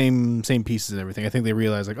used the same pieces and everything. I think they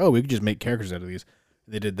realized like, oh, we could just make characters out of these.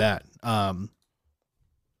 They did that.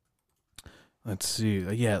 Let's see.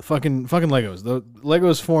 Yeah, fucking Legos. The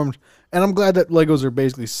Legos formed, and I'm glad that Legos are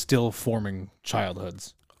basically still forming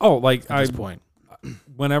childhoods Oh, like at this point.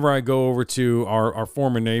 whenever I go over to our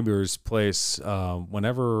former neighbor's place,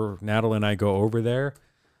 whenever Natalie and I go over there,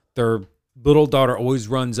 their little daughter always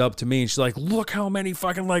runs up to me and she's like, "Look how many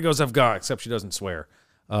fucking Legos I've got," except she doesn't swear.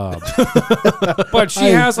 But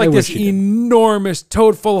she has I like wish this she did. enormous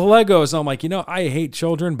tote full of Legos. I'm like, I hate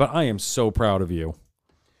children, but I am so proud of you.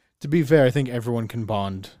 To be fair, I think everyone can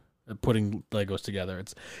bond at putting Legos together.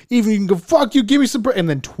 It's even you can go, fuck you, give me some, and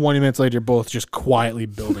then 20 minutes later, you're both just quietly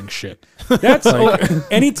building shit. That's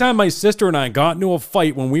anytime my sister and I got into a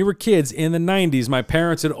fight when we were kids in the 90s, my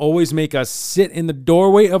parents would always make us sit in the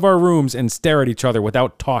doorway of our rooms and stare at each other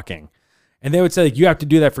without talking. And they would say, you have to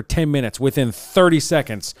do that for 10 minutes. Within 30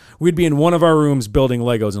 seconds, we'd be in one of our rooms building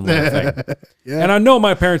Legos and laughing. Yeah. And I know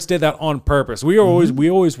my parents did that on purpose. We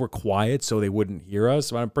always were quiet so they wouldn't hear us.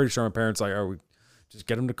 But I'm pretty sure my parents we just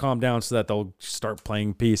get them to calm down so that they'll start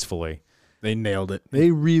playing peacefully. They nailed it. They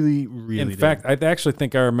really, really In did. fact, I actually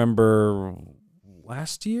think I remember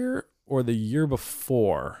last year or the year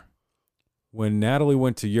before when Natalie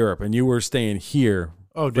went to Europe and you were staying here.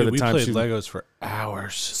 Oh, for dude, the we time played she- Legos for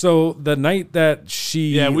hours. So the night that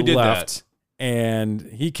she We did left and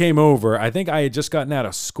he came over, I think I had just gotten out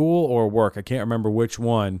of school or work. I can't remember which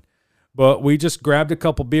one. But we just grabbed a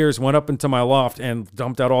couple beers, went up into my loft, and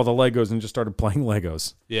dumped out all the Legos and just started playing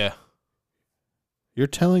Legos. Yeah. You're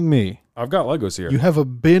telling me I've got Legos here. you have a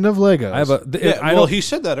bin of Legos. I have a. I well, don't he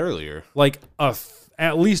said that earlier. like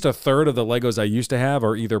at least a third of the Legos I used to have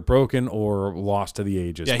are either broken or lost to the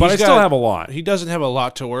ages. Yeah, but I he's still got- have a lot. He doesn't have a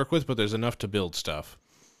lot to work with, but there's enough to build stuff.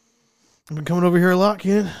 I've been coming over here a lot,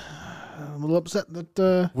 kid. I'm a little upset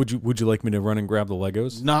that Would you like me to run and grab the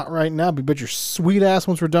Legos? not right now, but your sweet ass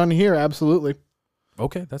once we're done here. Absolutely.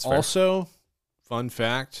 Okay, that's fair. Also, fun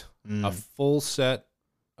fact, a full set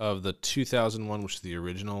of the 2001, which is the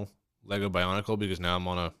original Lego Bionicle, because now I'm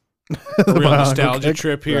on a real Bionicle nostalgia kick.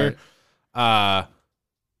 trip here. $65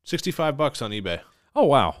 on eBay. Oh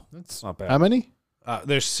wow, that's not bad. How many?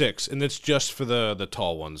 There's 6, and it's just for the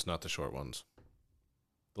tall ones, not the short ones.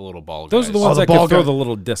 The little ball guys. Those are the ones the that ball can throw guy- the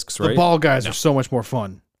little discs, right? The ball guys are so much more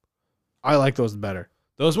fun. I like those better.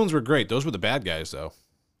 Those ones were great. Those were the bad guys, though.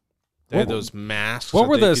 They had those masks. what that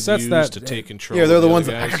were they the could sets use that- to take control? Yeah, they're of the other ones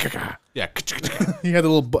guys. that. Yeah. You had the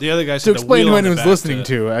little. The other guys To had the explain wheel to on the anyone who's back listening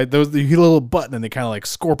to those you hit a little button and they kind of like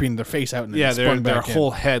scorpion their face out and yeah, then their spun back in.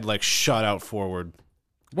 whole head like shot out forward.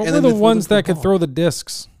 What And were then the they threw ones the that could ball. throw the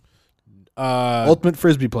discs? Ultimate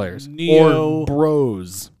frisbee players Neo- or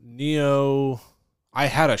bros. Neo. I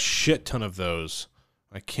had a shit ton of those.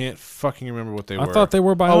 I can't fucking remember what they were. I thought they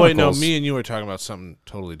were bionicles. Oh wait, no, me and you were talking about something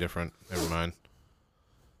totally different. Never mind.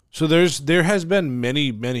 So there has been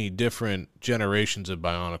many different generations of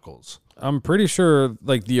Bionicles. I'm pretty sure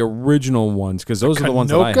like the original ones, because those are the ones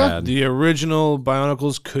that I Kanoka? had. The original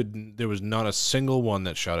Bionicles there was not a single one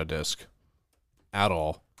that shot a disc at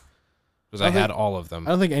all. Because I had all of them.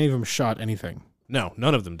 I don't think any of them shot anything. No,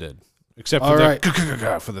 none of them did. Except All for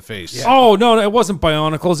right. for the face. Yeah. Oh no, it wasn't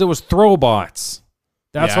Bionicles. It was Throwbots.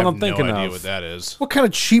 That's Yeah, what I I'm have thinking no idea of. what that is. What kind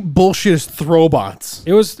of cheap bullshit is Throwbots?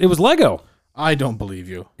 It was Lego. I don't believe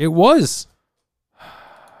you. It was.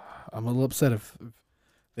 I'm a little upset if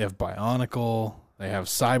they have Bionicle, they have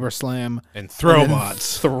Cyber Slam, And and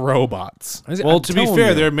Throwbots. Throwbots. Well, I'm to be telling fair,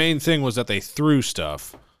 you. their main thing was that they threw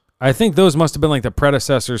stuff. I think those must have been like the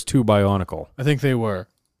predecessors to Bionicle. I think they were.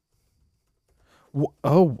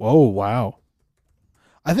 Oh, wow.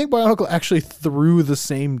 I think Bionicle actually threw the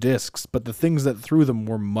same discs, but the things that threw them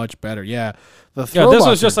were much better. Yeah, the Yeah, this Throwbots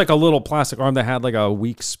was just are- like a little plastic arm that had like a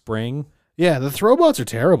weak spring. yeah, the Throwbots are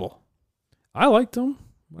terrible. I liked them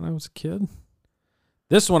when I was a kid.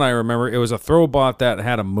 This one I remember, it was a Throwbot that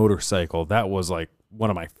had a motorcycle. That was like one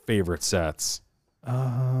of my favorite sets. Which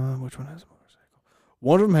one has a motorcycle?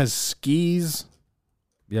 One of them has skis.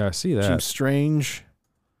 Yeah, I see that. Seems strange.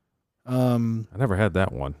 I never had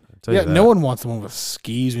that one. I'll tell Yeah, you that. no one wants the one with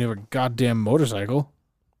skis when you have a goddamn motorcycle.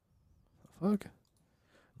 Fuck.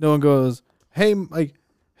 No one goes, hey,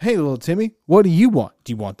 little Timmy, what do you want?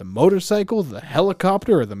 Do you want the motorcycle, the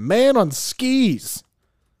helicopter, or the man on skis?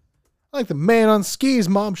 I like the man on skis,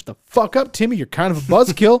 Mom. Shut the fuck up, Timmy. You're kind of a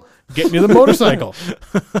buzzkill. Get me the motorcycle.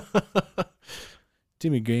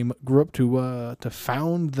 Timmy grew up to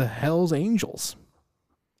found the Hells Angels.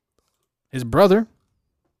 His brother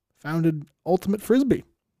founded Ultimate Frisbee.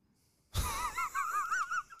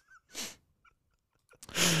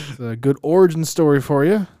 It's a good origin story for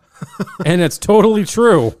you. And it's totally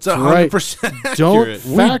true. It's right. 100% Don't accurate.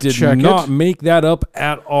 We fact did check not it. make that up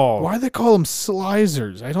at all. Why do they call them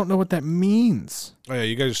slicers? I don't know what that means. Oh, yeah,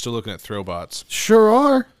 you guys are still looking at Throwbots. Sure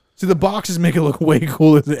are. See, the boxes make it look way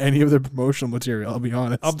cooler than any of their promotional material, I'll be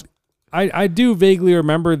honest. I do vaguely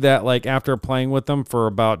remember that, like, after playing with them for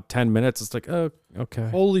about 10 minutes, it's like, oh, okay.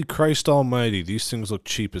 Holy Christ almighty, these things look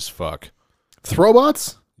cheap as fuck.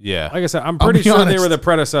 Throwbots? Yeah. Like I said, I'm I'll pretty be sure they honest. were the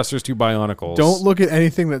predecessors to Bionicles. Don't look at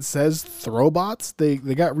anything that says Throwbots. They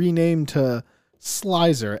got renamed to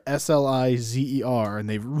Slizer, Slizer, and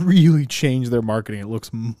they've really changed their marketing. It looks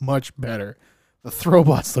much better. The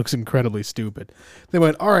Throwbots looks incredibly stupid. They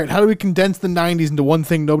went, all right, how do we condense the 90s into one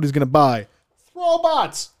thing nobody's going to buy?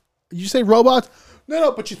 Throwbots. Did you say robots?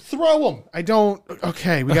 No, but you throw them. I don't.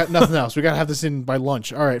 Okay, we got nothing else. We got to have this in by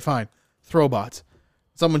lunch. All right, fine. Throwbots.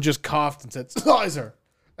 Someone just coughed and said, Slizer.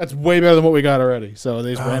 That's way better than what we got already. So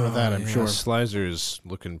they just ran with that, I'm sure. Slizer is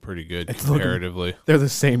looking pretty good It's looking- comparatively. They're the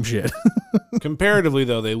same shit. Comparatively,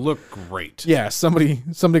 though, they look great. Yeah, somebody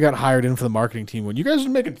got hired in for the marketing team. When you guys are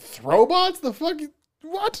making Throwbots, the fuck?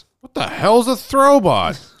 What? What the hell's a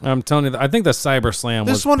Throwbot? I'm telling you, I think the Cyber Slam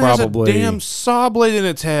This was one probably. has a damn saw blade in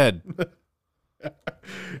its head.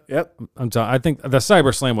 Yep. I think the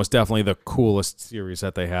Cyber Slam was definitely the coolest series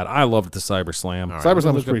that they had. I loved the Cyber Slam. All right, Cyber let me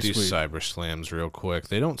Slam was look up pretty these sweet. Cyber Slams real quick.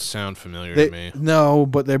 They don't sound familiar to me. No,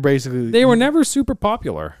 but they're basically They were never super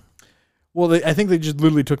popular. Well, I think they just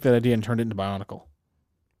literally took that idea and turned it into Bionicle.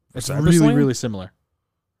 It's Cyber really, Slam? really similar.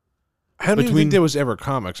 I don't even Between- think there was ever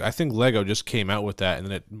comics. I think Lego just came out with that, and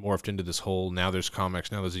then it morphed into this whole, now there's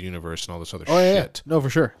comics, now there's a universe, and all this other Oh yeah, shit. no, for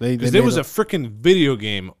sure. They Because there made was a freaking video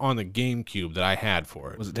game on the GameCube that I had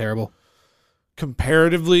for it. was it terrible?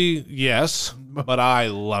 Comparatively, yes, but I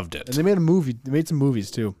loved it. And they made a movie. They made some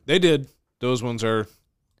movies too. They did. Those ones are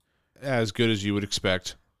as good as you would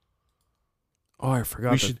expect. Oh, I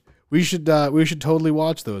forgot. We should totally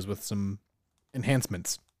watch those with some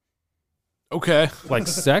enhancements. Okay. Like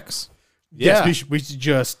sex. Yeah. Yes, we should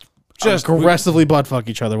just Just- aggressively butt fuck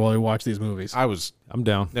each other while we watch these movies. I'm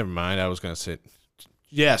down. Never mind. I was going to say,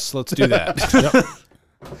 yes, let's do that.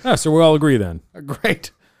 Yeah, so we all agree then.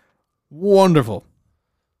 Great, wonderful.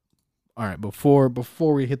 All right, before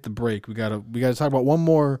we hit the break, we gotta talk about one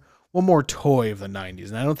more toy of the '90s,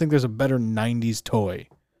 and I don't think there's a better '90s toy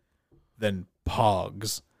than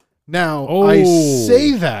Pogs. Now, I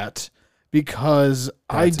say that because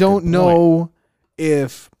I don't know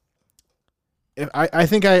if I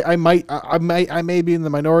think I may be in the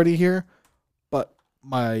minority here, but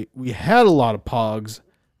we had a lot of Pogs,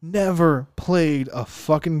 never played a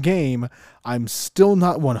fucking game. I'm still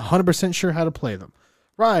not 100% sure how to play them.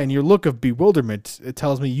 Ryan, your look of bewilderment, it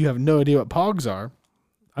tells me you have no idea what Pogs are.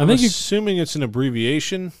 I'm assuming it's an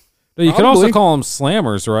abbreviation. No, you could also call them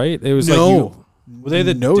slammers, right? It was were they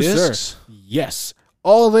the discs? Sir. Yes.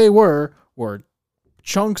 All they were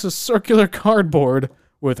chunks of circular cardboard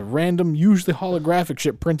with random, usually holographic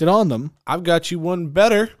shit printed on them. I've got you one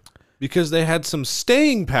better because they had some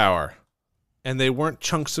staying power and they weren't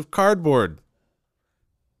chunks of cardboard.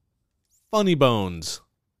 Funny Bones.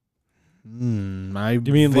 You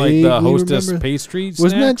mean like the Hostess pastry snacks?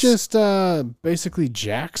 Wasn't that just basically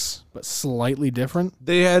Jax, but slightly different?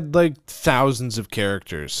 They had like thousands of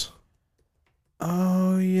characters.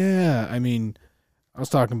 Oh, yeah. I mean, I was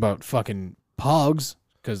talking about fucking Pogs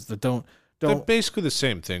because don't. They're basically the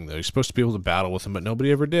same thing, though. You're supposed to be able to battle with them, but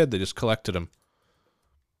nobody ever did. They just collected them.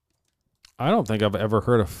 I don't think I've ever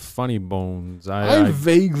heard of Funny Bones. I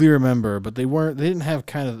vaguely remember, but they didn't have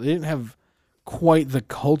quite the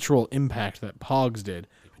cultural impact that Pogs did.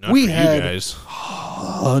 We had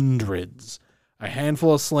hundreds, a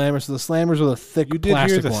handful of slammers. So the slammers were the thick plastic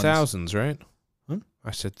ones. You did hear the thousands, right? Huh? I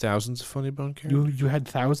said thousands of Funny Bone characters. You had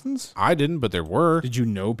thousands? I didn't, but there were. Did you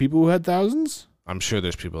know people who had thousands? I'm sure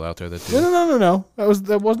there's people out there that do. No.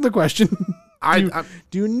 That wasn't the question.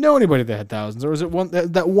 Do you know anybody that had thousands, or was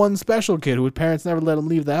it that one special kid whose parents never let him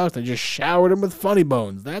leave the house? They just showered him with Funny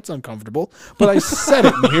Bones. That's uncomfortable. But I said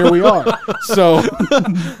it, and here we are. So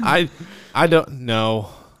I don't know.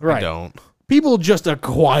 Right. I don't. People just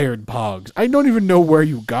acquired Pogs. I don't even know where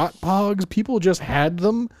you got Pogs. People just had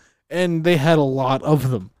them, and they had a lot of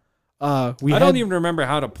them. I don't even remember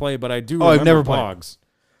how to play, but I do. I've never Pogs.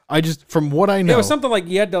 I just, from what I know, it was something like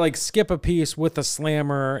you had to like skip a piece with a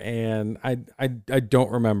slammer, and I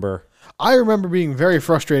don't remember. I remember being very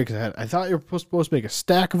frustrated because I thought you were supposed to make a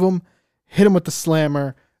stack of them, hit them with the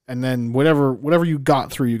slammer, and then whatever you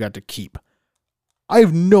got through, you got to keep. I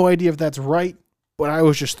have no idea if that's right, but I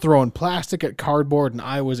was just throwing plastic at cardboard, and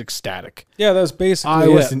I was ecstatic. Yeah, that's basically I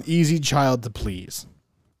was an easy child to please.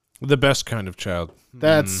 The best kind of child.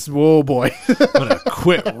 That's, whoa, boy. I'm going to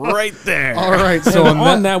quit right there. All right. So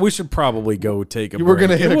on that, we should probably go take a break. We're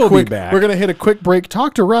going to hit a quick break.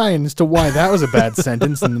 Talk to Ryan as to why that was a bad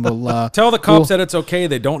sentence. And we'll tell the cops that it's okay.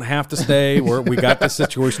 They don't have to stay. We got the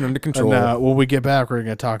situation under control. And when we get back, we're going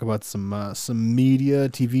to talk about some media,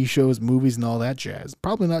 TV shows, movies, and all that jazz.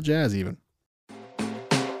 Probably not jazz even.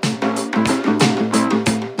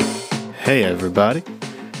 Hey, everybody.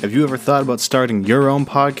 Have you ever thought about starting your own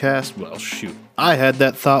podcast? Well, shoot. I had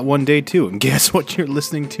that thought one day too, and guess what you're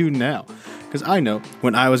listening to now? Because I know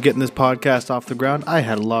when I was getting this podcast off the ground, I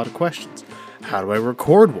had a lot of questions. How do I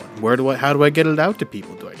record one? How do I get it out to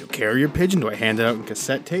people? Do I do carrier pigeon? Do I hand it out in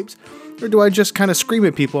cassette tapes? Or do I just kind of scream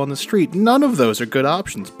at people on the street? None of those are good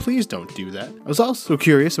options. Please don't do that. I was also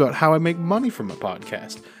curious about how I make money from a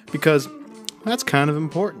podcast, because that's kind of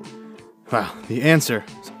important. Well, the answer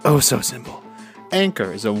is oh so simple.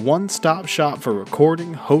 Anchor is a one-stop shop for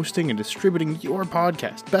recording, hosting, and distributing your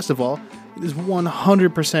podcast. Best of all, it is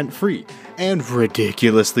 100% free and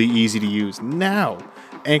ridiculously easy to use. Now,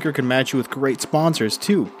 Anchor can match you with great sponsors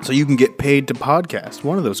too, so you can get paid to podcast.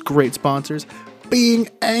 One of those great sponsors being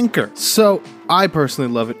Anchor. So, I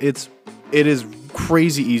personally love it. It is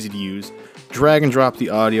crazy easy to use. Drag and drop the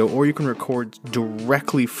audio, or you can record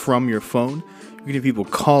directly from your phone. You can have people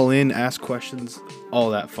call in, ask questions, all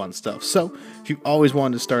that fun stuff. So, if you've always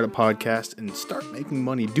wanted to start a podcast and start making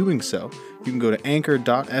money doing so, you can go to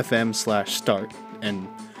anchor.fm/start and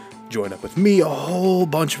join up with me, a whole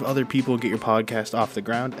bunch of other people, and get your podcast off the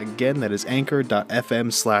ground. Again, that is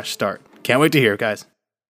anchor.fm/start. Can't wait to hear it, guys.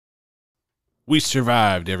 We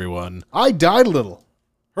survived, everyone. I died a little.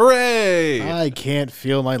 Hooray! I can't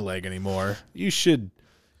feel my leg anymore. You should.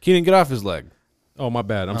 Keenan, get off his leg. Oh, my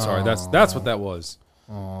bad. I'm sorry. That's what that was.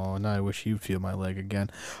 Oh, now I wish you'd feel my leg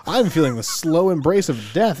again. I'm feeling the slow embrace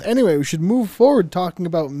of death. Anyway, we should move forward talking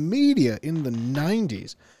about media in the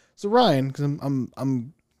 90s. So Ryan, because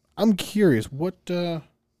I'm curious, what I'm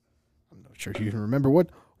not sure if you can remember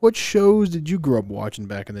what shows did you grow up watching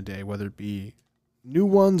back in the day, whether it be new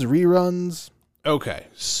ones, reruns? Okay,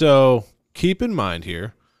 so keep in mind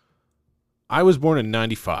here, I was born in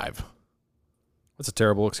 95. That's a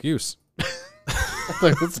terrible excuse.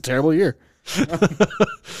 That's a terrible year.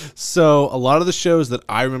 So a lot of the shows that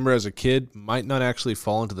I remember as a kid might not actually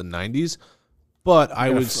fall into the 90s, but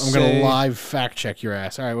I'm going to live fact check your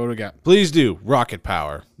ass. All right, what do we got? Please do. Rocket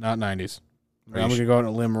Power. Not 90s. Are I'm you going to go on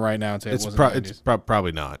a limb right now and say It's it wasn't 90s. it's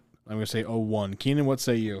probably not. I'm going to say 01. Keenan, what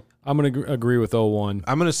say you? I'm going to agree with 01.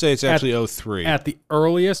 I'm going to say it's actually 03. At the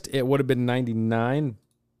earliest, it would have been 99,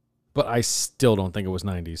 but I still don't think it was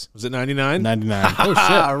 90s. Was it 99? 99. Oh,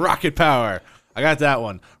 shit. Rocket Power. I got that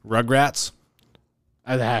one. Rugrats.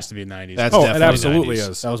 That has to be 90s. That's Oh, it definitely absolutely 90s.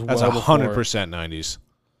 is. That was That's well 100% before. 90s.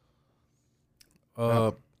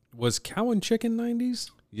 Was Cow and Chicken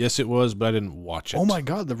 90s? Yes, it was, but I didn't watch it. Oh my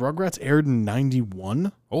God, the Rugrats aired in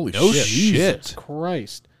 91? Holy No shit. shit. Jesus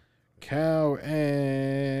Christ. Cow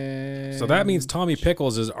and... So that means Tommy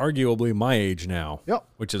Pickles is arguably my age now. Yep.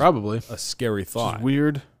 Which is Probably. a scary Which is thought.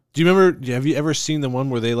 weird. Do you remember, have you ever seen the one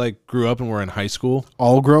where they like grew up and were in high school?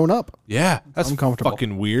 All grown up. Yeah. That's Uncomfortable.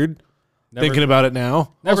 fucking weird. Never- Thinking about it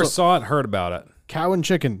now. Never Also- saw it, heard about it. Cow and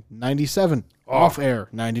Chicken, 97. Off air,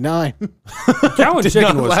 99. Cow and Did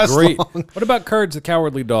Chicken not was last great. long. What about Courage the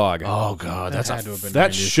Cowardly Dog? Oh god, That had to have been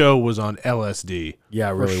that 90s. show was on LSD. yeah,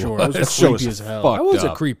 it For really sure. was. It That was show creepy was as hell. fucked That was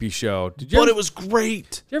up. a creepy show. Did you But ever, it was great.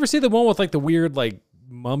 did you ever see the one with like the weird like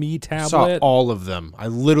mummy I saw tablet? all of them. I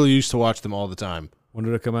literally used to watch them all the time. When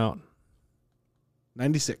did it come out?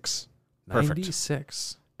 96. Perfect.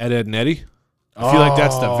 96. Ed, and Eddie. I feel like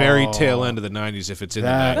that's the very tail end of the 90s if it's in the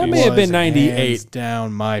That 90s. may have been was 98. hands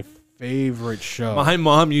down my favorite show. My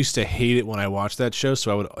mom used to hate it when I watched that show,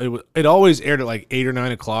 so it always aired at like 8 or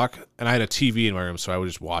 9 o'clock, and I had a TV in my room, so I would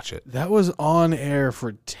just watch it. That was on air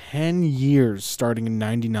for 10 years starting in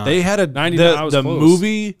 99. They had a 99, I was the close.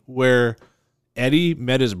 movie where Eddie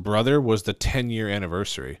met his brother was the 10-year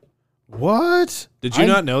anniversary. What? Did you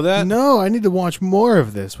not know that? No, I need to watch more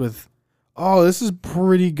of this with this is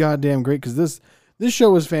pretty goddamn great because this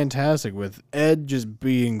show was fantastic with Ed just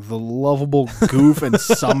being the lovable goof and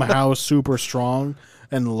somehow super strong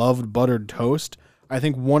and loved buttered toast. I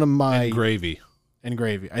think one of my And gravy. and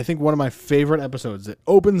gravy. I think one of my favorite episodes that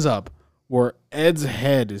opens up where Ed's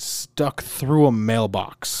head is stuck through a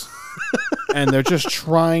mailbox, and they're just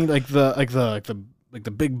trying like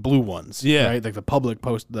the big blue ones, Yeah. right? Like the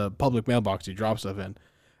public mailbox he drops stuff in,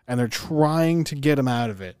 and they're trying to get him out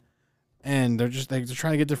of it, and they're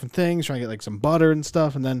trying to get different things, trying to get like some butter and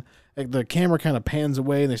stuff, and then like, the camera kind of pans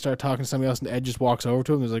away, and they start talking to somebody else, and Ed just walks over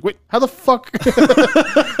to him, and he's like, "Wait, how the fuck?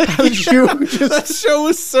 How did you just That show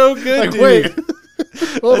was so good, like dude. wait?"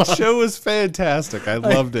 Hold That on. show was fantastic. I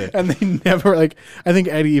loved it. And they never I think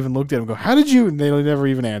Eddie even looked at him and go, "How did you?" And they never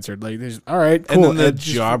even answered. Like, they just, all right, cool. And then the Ed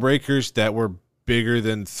just- Jawbreakers that were bigger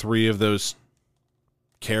than 3 of those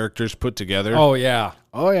characters put together. Oh, yeah.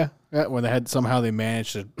 Oh yeah, when they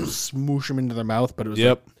managed to smoosh them into their mouth, but it was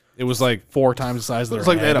Yep. It was like 4 times the size of it their was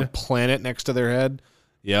like head. they had a planet next to their head.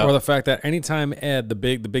 Yeah. Or the fact that anytime Ed, the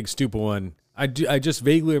big stupid one, I just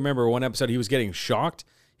vaguely remember one episode he was getting shocked.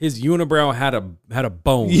 His unibrow had a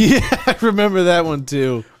bone. Yeah, I remember that one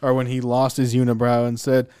too. Or when he lost his unibrow and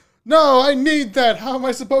said, "No, I need that. How am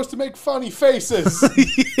I supposed to make funny faces?"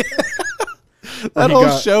 That whole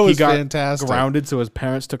show was fantastic. Grounded, so his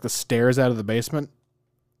parents took the stairs out of the basement.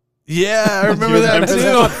 Yeah, I remember that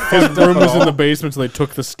too. His room was in the basement, so they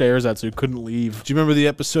took the stairs out so he couldn't leave. Do you remember the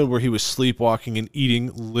episode where he was sleepwalking and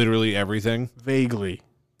eating literally everything? Vaguely.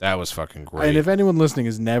 That was fucking great. And if anyone listening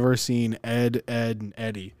has never seen Ed, and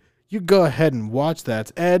Eddie, you go ahead and watch that.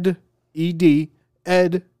 It's Ed, E-D,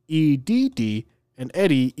 Ed, E-D-D, and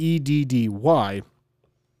Eddie, E-D-D-Y.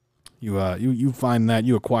 You find that,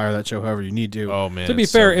 you acquire that show however you need to. oh man, To be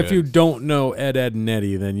it's so fair, if good. you don't know Ed, and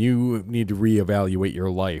Eddie, then you need to reevaluate your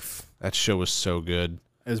life. that show was so good.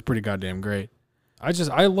 It's pretty goddamn great.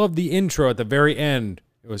 I love the intro at the very end.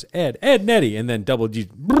 It was Ed, and Eddie, and then Double G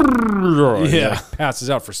passes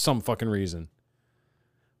out for some fucking reason.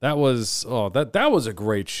 That was that was a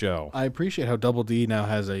great show. I appreciate how Double D now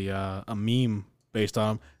has a meme based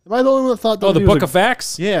on him. Am I the only one that thought Double The D Book was of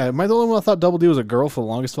Facts? Yeah, am I the only one that thought Double D was a girl for the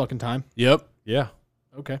longest fucking time? Yep. Yeah.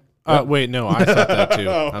 Okay. Wait, no, I thought that too.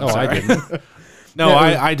 I'm sorry. I didn't. No,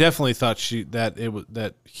 Yeah, I definitely thought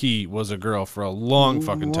that he was a girl for a long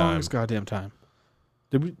fucking time. Longest goddamn time.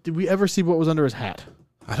 Did we ever see what was under his hat?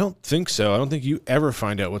 I don't think so. I don't think you ever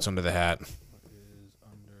find out what's under the hat. Is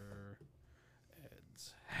under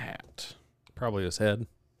Ed's hat. Probably his head.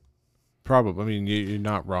 Probably. I mean, you're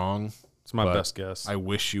not wrong. It's my But best guess. I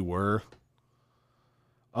wish you were.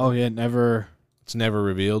 Oh yeah, never It's never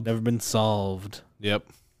revealed. been solved. Yep.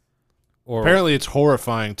 Or Apparently, it's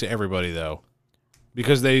horrifying to everybody though,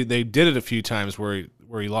 because they did it a few times where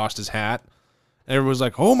he lost his hat, and everyone's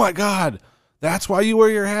like, "Oh my god, that's why you wear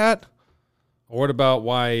your hat." Or what about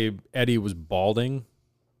why Eddie was balding?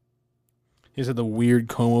 He had the weird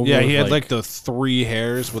comb over. Yeah, with, he had like the 3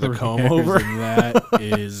 hairs with a comb hairs, over. and that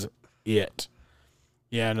is it.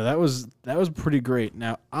 Yeah, no, that was pretty great.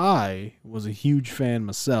 Now, I was a huge fan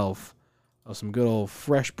myself of some good old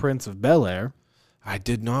Fresh Prince of Bel-Air. I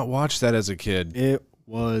did not watch that as a kid. It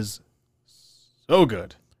was so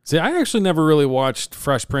good. See, I actually never really watched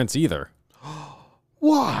Fresh Prince either.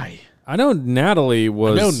 Why? I know Natalie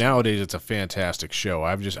was. I know nowadays it's a fantastic show.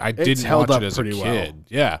 I didn't held watch up it as a pretty kid. well.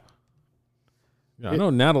 Yeah. I know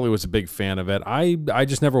Natalie was a big fan of it. I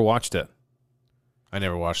just never watched it. I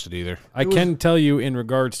never watched it either. I can tell you in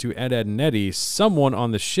regards to Ed, Edd, and Eddy, someone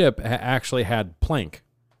on the ship actually had Plank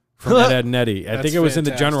from Ed, Edd, and Eddy. I think That's it was in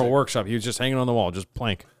the general fantastic. workshop. He was just hanging on the wall, just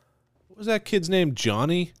Plank. What was that kid's name?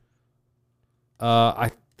 Johnny?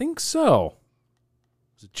 I think so.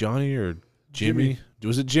 Was it Johnny or Jimmy?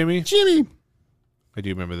 Was it Jimmy? Jimmy. I do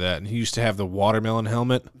remember that. And he used to have the watermelon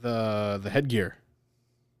helmet. The headgear.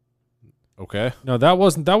 Okay. No, that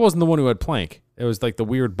wasn't the one who had Plank. It was like the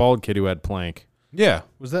weird bald kid who had Plank. Yeah.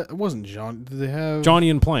 Was that? It wasn't John. Did they have Johnny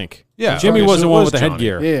and Plank. Yeah. Jimmy okay, was so the it one was with the Johnny.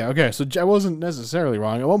 headgear. Yeah. Okay. So I wasn't necessarily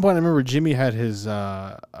wrong. At one point, I remember Jimmy had his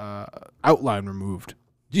outline removed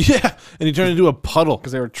Yeah. And he turned into a puddle.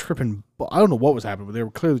 because they were tripping. I don't know what was happening, but they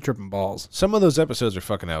were clearly tripping balls. Some of those episodes are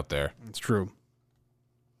fucking out there. It's true.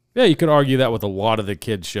 Yeah, you could argue that with a lot of the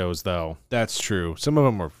kids shows, though. That's true. Some of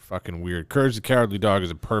them were fucking weird. Courage the Cowardly Dog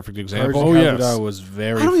is a perfect example. Oh, yes. Dog was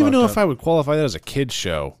very. I don't even know fucked if up. I would qualify that as a kid's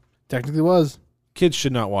show. Technically was. Kids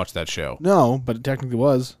should not watch that show. No, but it technically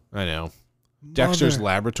was. I know. Dexter's Mother.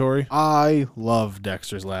 Laboratory. I love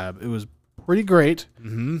Dexter's Lab. It was pretty great.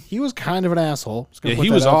 Mm-hmm. He was kind of an asshole. Just gonna Yeah, put he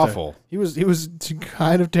that was out there. awful. He was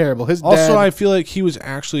kind of terrible. His Also, dad, I feel like he was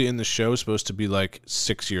actually in the show supposed to be like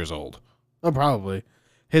 6 years old. oh, probably.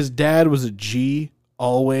 His dad was a G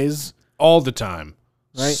always. All the time.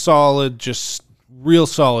 Right. Solid, just real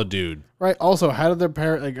solid dude. Right. Also, how did their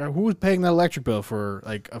parent like who was paying that electric bill for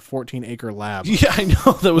like a 14-acre lab? Yeah, I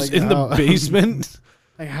know. That was Like, in how- the basement.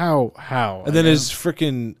 Like how? And then his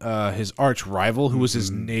freaking his arch rival, who was his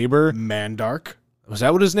neighbor. Mandark. Was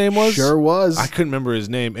that what his name was? Sure was. I couldn't remember his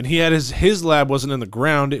name. And he had his lab wasn't in the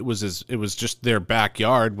ground. It was just their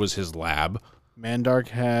backyard was his lab. Mandark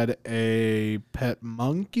had a pet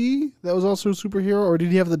monkey that was also a superhero, or did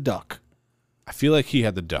he have the duck? I feel like he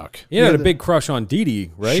had the duck. He had Yeah, a the- big crush on Dee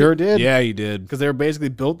Dee, right? Sure did. Yeah, he did. Because they were basically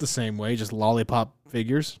built the same way, just lollipop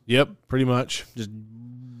figures, Yep, pretty much. just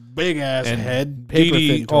big ass And head. Dee Paper Dee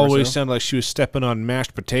thin torso. always sounded like she was stepping on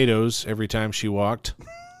mashed potatoes every time she walked.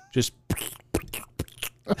 Just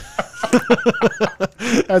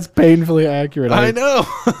That's painfully accurate. I know.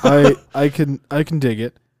 I can dig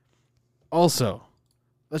it. Also,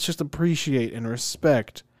 let's just appreciate and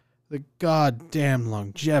respect the goddamn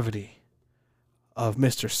longevity of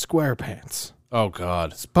Mr. SquarePants. Oh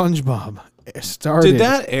God. SpongeBob started Did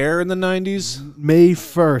that air in the 90s? May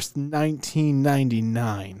 1st,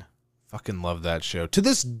 1999. Fucking love that show. To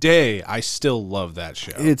this day, I still love that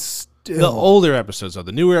show. It's the still older episodes are.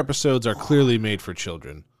 The newer episodes are clearly made for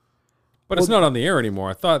children. But it's not on the air anymore.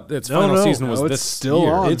 I thought its No, final no, season no, was it's this still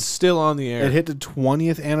year. on. It's still on the air. it hit the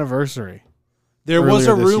 20th anniversary. There was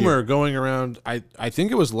a earlier this rumor year. going around. I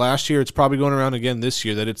think it was last year. It's probably going around again this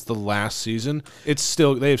year that it's the last season. It's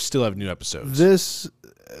still they still have new episodes.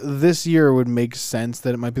 This year would make sense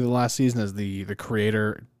that it might be the last season, as the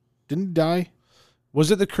creator didn't die. Was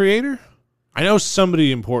it the creator? I know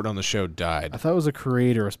somebody important on the show I died. thought it was a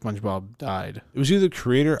creator of SpongeBob died. It was either the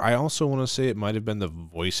creator. I also want to say it might have been the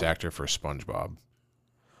voice actor for SpongeBob.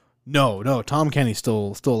 No, Tom Kenny's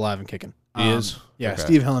still alive and kicking. He is? Yeah, Okay.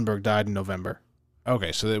 Steve Hillenburg died in November.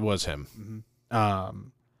 Okay, so it was him.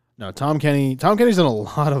 No, Tom Kenny's done a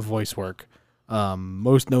lot of voice work.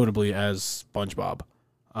 Most notably as SpongeBob.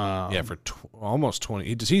 Yeah, for almost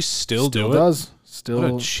 20. Does he still do it? does. Still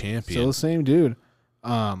What a champion. Still the same dude.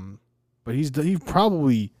 But you've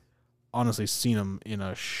probably honestly seen him in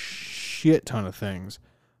a shit ton of things.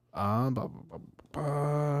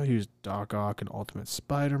 He was Doc Ock in Ultimate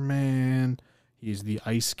Spider-Man. He's the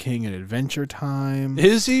Ice King in Adventure Time.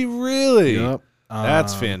 Is he really? Yep.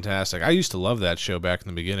 That's fantastic. I used to love that show back in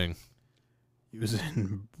the beginning.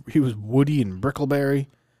 He was Woody in Brickleberry.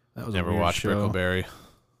 That was a Never weird watched show. Brickleberry.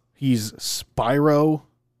 He's Spyro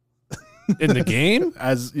In the game?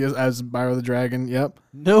 as Spyro the Dragon. Yep.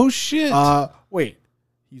 No shit. Wait.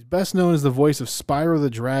 He's best known as the voice of Spyro the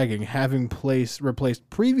Dragon, having replaced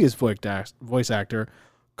previous voice actor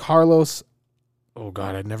Carlos. Oh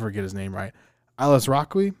God, I'd never get his name right. Alice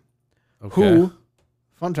Rockway, who,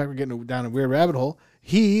 fun fact, we're getting down a weird rabbit hole.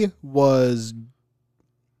 He was,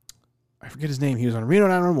 I forget his name. He was on Reno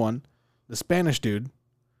 911. the Spanish dude,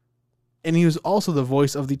 and he was also the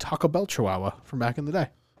voice of the Taco Bell Chihuahua from back in the day.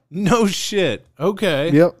 No shit.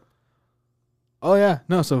 Okay. Yep. Oh yeah,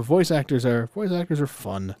 no. So voice actors are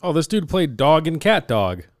fun. Oh, this dude played Dog and Cat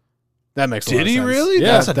Dog. That makes a lot Did of he sense. really?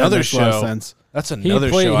 Yeah, That's That another makes a lot of show. sense. That's He another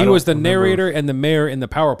played. show. He I was the don't remember. narrator and the mayor in the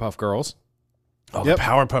Powerpuff Girls. Oh, Yep. the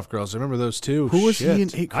Powerpuff Girls. I remember those too. Who was Shit. he in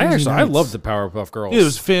Eight Crazy I Nights? loved the Powerpuff Girls. It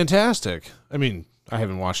was fantastic. I mean, I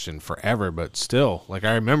haven't watched it in forever, but still, like,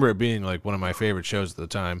 I remember it being like one of my favorite shows at the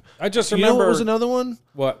time. I just You know remember what was another one?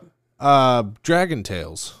 what Dragon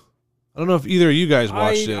Tales. I don't know if either of you guys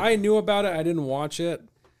watched it. I knew about it. I didn't watch it.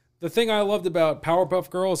 The thing I loved about Powerpuff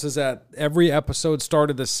Girls is that every episode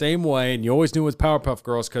started the same way, and you always knew it was Powerpuff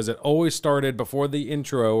Girls because it always started before the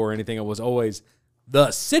intro or anything. It was always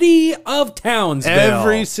the city of Townsville.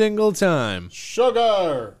 Every single time.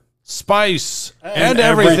 Sugar Spice and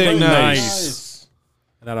everything nice.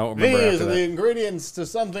 And I don't remember These after are that. the ingredients to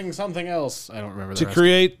something else. I don't remember To the rest.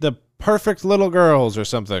 create the perfect little girls or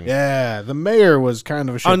something. Yeah, the mayor was kind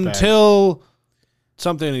of a shitbag. Until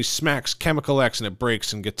something, he smacks Chemical X and it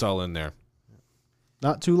breaks and gets all in there.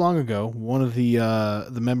 Not too long ago, one of the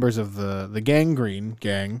members of the Gangrene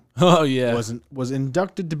gang Oh, yeah. was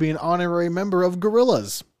inducted to be an honorary member of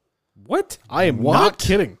Gorillaz. What? I am What? not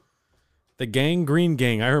kidding. The Green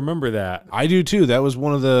Gang. I remember that. I do too. That was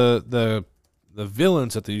one of the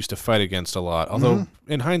villains that they used to fight against a lot. Although,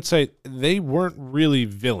 in hindsight, they weren't really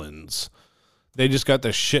villains. They just got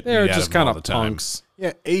the shit beat They're out just of them kind all of the time. punks.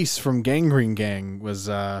 Yeah, Ace from Gangrene Gang was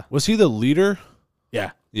Was he the leader?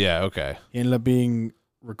 yeah. Yeah, okay. He ended up being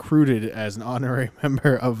recruited as an honorary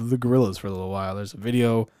member of the Gorillaz for a little while. There's a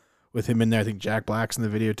video with him in there. I think Jack Black's in the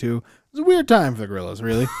video too. It was a weird time for the Gorillaz,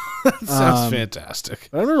 really. That sounds fantastic.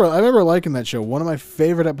 But I remember liking that show. One of my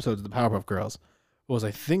favorite episodes of the Powerpuff Girls was,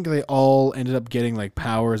 I think they all ended up getting like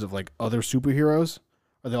powers of like other superheroes,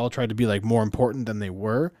 or they all tried to be like more important than they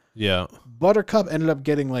were. Yeah. Buttercup ended up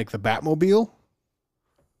getting like the Batmobile.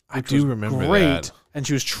 I which do was remember great, that. and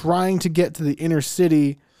she was trying to get to the inner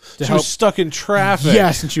city to She help. was stuck in traffic.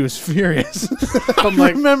 Yes, and she was furious. I'm I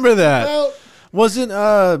like, remember that. well,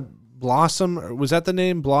 Wasn't Blossom, or was that the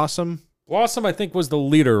name, Blossom? Blossom, I think, was the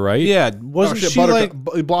leader, right? Yeah, wasn't she like...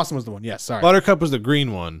 Blossom was the one. Yes, sorry. Buttercup was the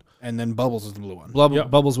green one. And then Bubbles was the blue one.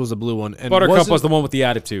 Yep. Bubbles was the blue one. And Buttercup was the one with the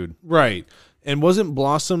attitude. Right. And wasn't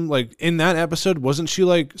Blossom, like, in that episode, wasn't she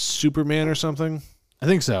like Superman or something? I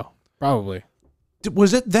think so. Probably.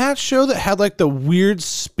 Was it that show that had like the weird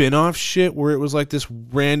spin-off shit where it was like this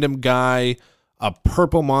random guy, a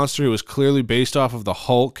purple monster who was clearly based off of the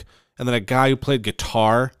Hulk, and then a guy who played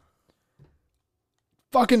guitar?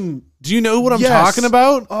 Fucking. Do you know what I'm Yes. talking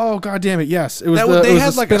about? Oh, God damn it. Yes. It was They it was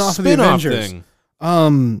had the like a spin-off of the spin-off Avengers.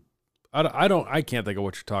 thing. I can't think of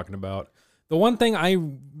what you're talking about. The one thing I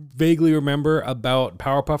vaguely remember about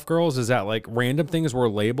Powerpuff Girls is that like random things were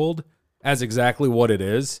labeled as exactly what it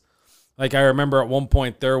is. Like I remember at one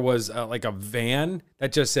point there was like a van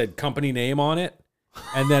that just said company name on it.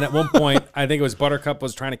 And then at one point, I think it was Buttercup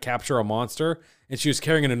was trying to capture a monster and she was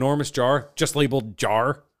carrying an enormous jar just labeled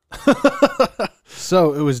jar.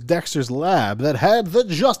 So it was Dexter's Lab that had the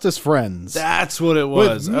Justice Friends. That's what it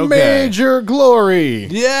was. With Okay. Major Glory.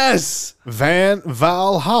 Yes.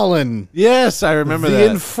 Val Holland. Yes, I remember the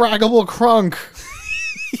that. Infraggable Crunk.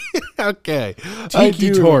 Okay.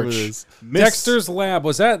 Tiki Torch. Dexter's Lab,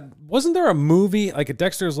 wasn't there a movie, like a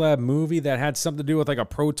Dexter's Lab movie that had something to do with like a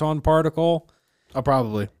proton particle? Oh,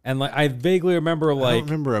 probably. And like I vaguely remember I like don't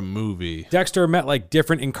remember a movie. Dexter met like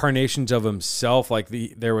different incarnations of himself. Like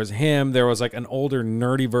there was him, there was like an older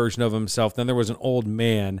nerdy version of himself, then there was an old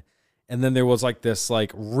man, and then there was like this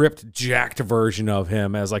like ripped, jacked version of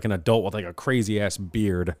him as like an adult with like a crazy ass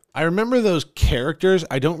beard. I remember those characters.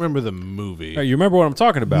 I don't remember the movie. You remember what I'm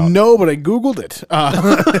talking about? No, but I Googled it.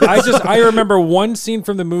 I remember one scene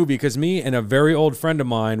from the movie because me and a very old friend of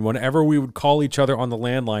mine, whenever we would call each other on the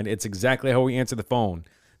landline, it's exactly how we answer the phone.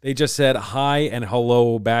 They just said hi and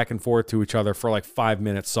hello back and forth to each other for like 5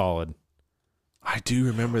 minutes solid. I do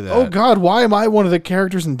remember that. Oh, God. Why am I one of the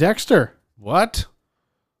characters in Dexter? What?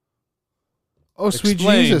 Oh, sweet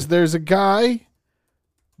Explain. Jesus. There's a guy,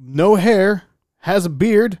 no hair, has a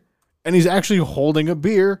beard, and he's actually holding a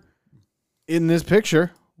beer in this picture.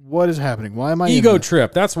 What is happening? Why am I Ego in this?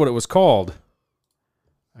 Trip, that's what it was called.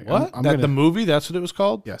 What? I'm That gonna, the movie? That's what it was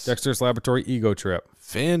called? yes. Dexter's Laboratory Ego Trip.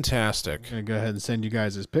 Fantastic. I'm going to go ahead and send you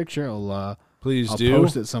guys this picture. I'll Please do.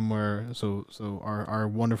 post it somewhere so our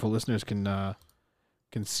wonderful listeners can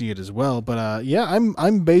see it as well. But yeah,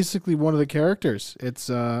 I'm basically one of the characters. It's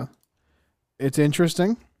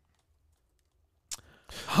interesting.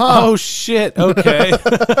 Huh. Oh shit. Okay.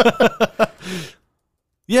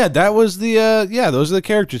 Yeah, that was the those are the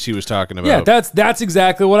characters he was talking about. Yeah, that's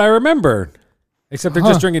exactly what I remember. Except they're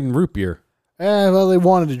just drinking root beer. Well, they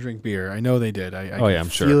wanted to drink beer. I know they did. I Oh, yeah, can I'm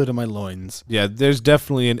feel sure. it in my loins. Yeah, there's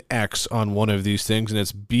definitely an X on one of these things, and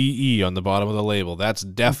it's BE on the bottom of the label. That's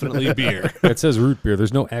definitely beer. It says root beer.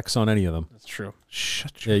 There's no X on any of them. That's true.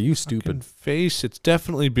 Shut Yeah, your you stupid. face. It's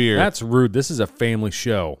definitely beer. That's rude. This is a family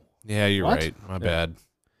show. yeah, you're What? right. My bad.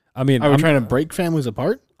 I mean, Are we I'm, trying to break families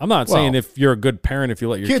apart? I'm not saying if you're a good parent if you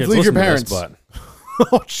let your Kids, kids leave your listen to this, parents.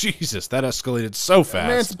 but Oh, Jesus. That escalated so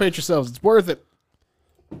fast. Emancipate yourselves. It's worth it.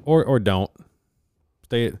 or don't.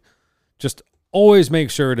 They just always make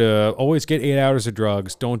sure to always get 8 hours of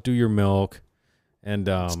drugs. Don't do your milk, and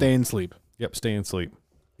Stay and sleep. Yep, stay and sleep.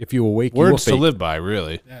 If you awake, Words you to awake. live by,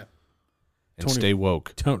 really. Yeah. And stay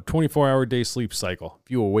woke. 24-hour day sleep cycle.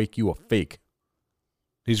 If you awake, you a fake.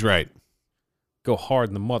 He's right. Go hard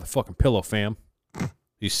in the motherfucking pillow, fam.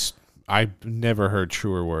 I've never heard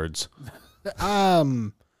truer words.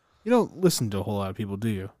 You don't listen to a whole lot of people, do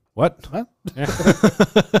you? What? Huh?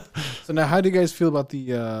 So now, how do you guys feel about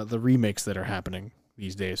the remakes that are happening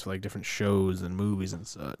these days for like different shows and movies and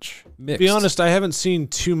such? Mixed. To be honest, I haven't seen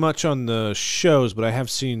too much on the shows, but I have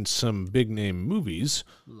seen some big name movies.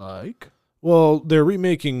 Like, Well, they're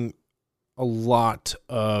remaking a lot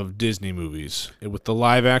of Disney movies with the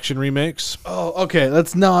live action remakes. oh, okay.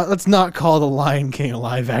 Let's not call The Lion King a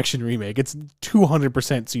live action remake. It's 200%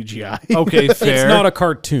 CGI. Okay, fair. It's not a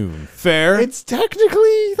cartoon. fair. It's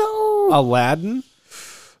technically though. Aladdin.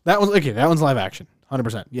 That one's live action.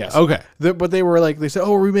 100%. Yes. Okay. But they were like, they said,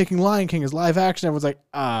 "Oh, we're remaking Lion King as live action." Everyone's like,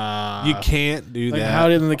 You can't do like, that. how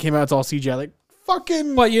did it came out? It's all CGI. Like,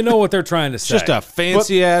 fucking. But you know what they're trying to say. It's just a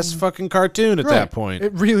fancy ass fucking cartoon at Right. that point.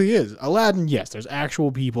 It really is. Aladdin, yes, there's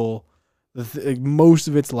actual people. Most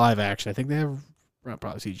of it's live action. I think they have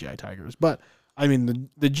probably CGI tigers, but I mean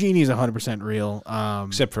the genie is 100% real.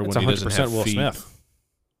 Except for It's when he doesn't 100% have Will feet. Smith.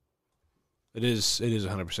 It is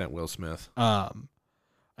 100% Will Smith.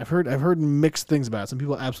 I've heard mixed things about it. Some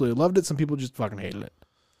people absolutely loved it. Some people just fucking hated it.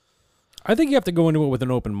 I think you have to go into it with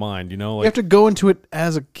an open mind, you know? You have to go into it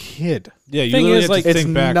as a kid. Yeah, you Thing literally is, have like, to It's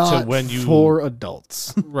think back not to when you for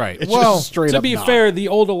adults. right. It's well, just straight To up be not. fair, the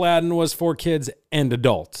old Aladdin was for kids and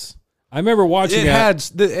adults. I remember watching it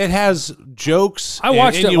has jokes. I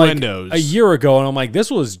watched and it like innuendos. a year ago, and I'm like,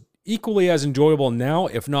 this was equally as enjoyable now,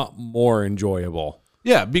 if not more enjoyable.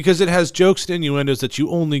 Yeah, because it has jokes and innuendos that you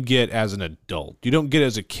only get as an adult. You don't get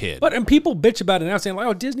as a kid. And people bitch about it now, saying like,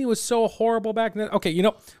 "Oh, Disney was so horrible back then." Okay, you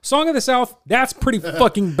know, Song of the South, that's pretty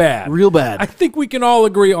fucking bad. Real bad. I think we can all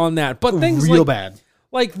agree on that. But things Real like, bad.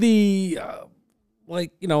 like the,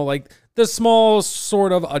 like the small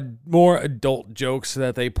sort of more adult jokes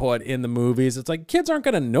that they put in the movies. It's like kids aren't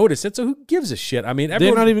going to notice it, so who gives a shit? I mean, they're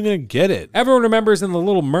everyone, not even going to get it. everyone remembers in The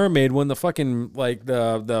Little Mermaid when the fucking like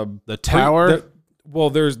the tower?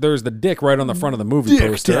 there's the dick right on the front of the movie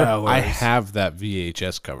poster. I have that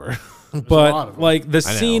VHS cover. lot of But them. like the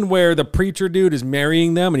I know. scene where the preacher dude is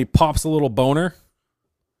marrying them and he pops a little boner.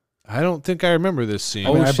 I don't think I remember this scene.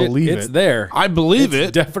 mean, I believe it's it. there. I believe It's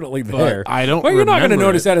it. definitely there. I don't Well, you're not going to remember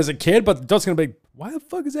notice it. that as a kid, but the adult's going to be, why the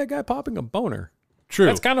fuck is that guy popping a boner? True.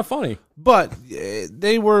 That's kind of funny. But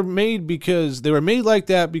they were made like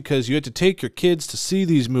that because you had to take your kids to see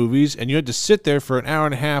these movies and you had to sit there for an hour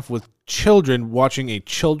and a half with children watching a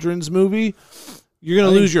children's movie. You're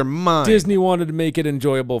going to lose your mind. Disney wanted to make it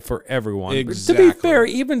enjoyable for everyone. But to be Exactly. fair,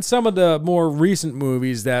 even some of the more recent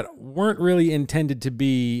movies that weren't really intended to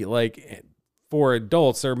be like for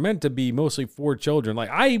adults, they're meant to be mostly for children. Like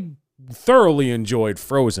I thoroughly enjoyed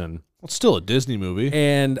Frozen. It's still a Disney movie.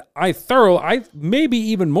 And I maybe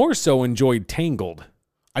even more so enjoyed Tangled.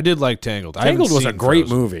 I did like Tangled. I haven't Tangled was a seen great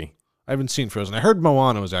Frozen. movie. I haven't seen Frozen. I heard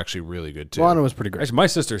Moana was actually really good too. Moana was pretty great. Actually, my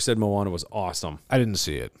sister said Moana was awesome. I didn't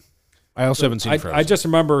see it. I also haven't seen Frozen. I just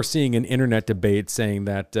remember seeing an internet debate saying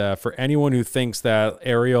that for anyone who thinks that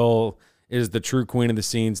Ariel is the true queen of the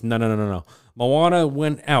scenes, no. Moana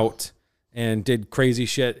went out and did crazy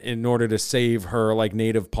shit in order to save her like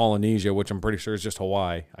native Polynesia, which I'm pretty sure is just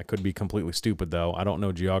Hawaii. I could be completely stupid though. I don't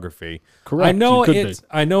know geography. Correct. I know You could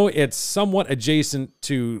I know it's somewhat adjacent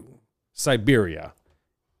to Siberia.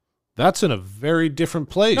 That's in a very different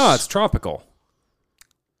place. No, it's tropical.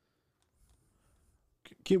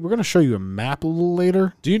 We're going to show you a map a little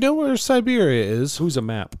later. Do you know where Siberia is? Who's a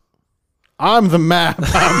map? I'm the map. No,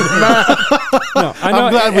 I know,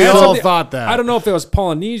 I'm glad it we had all something- thought that. I don't know if it was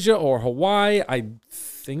Polynesia or Hawaii. I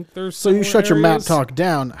think there's So you shut your map areas. talk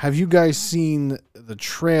down. Have you guys seen the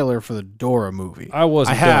trailer for the Dora movie? I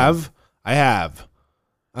wasn't. I have.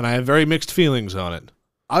 And I have very mixed feelings on it.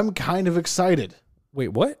 I'm kind of excited. Wait,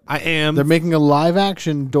 what? I am. They're making a live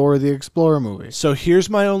action Dora the Explorer movie. So here's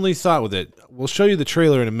my only thought with it. We'll show you the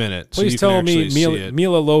trailer in a minute. Please so you tell can me actually see it.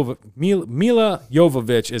 Mila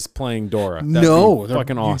Jovovich is playing Dora. That'd No, be they're-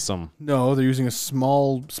 fucking awesome. No, they're using a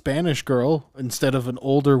small Spanish girl instead of an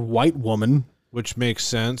older white woman. Which makes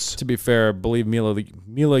sense. To be fair, I believe Mila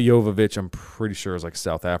Jovovich, I'm pretty sure, is like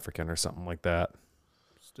South African or something like that.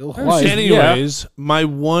 Still Oh, white. shit. Anyways, my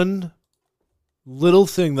one little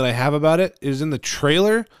thing that I have about it is in the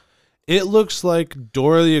trailer, it looks like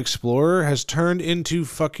Dora the Explorer has turned into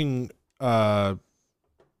fucking Laura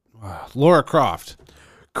Croft.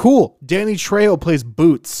 Cool. Danny Trejo plays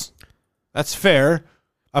Boots. That's fair.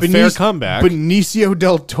 Fair comeback. Benicio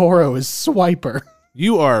del Toro is Swiper.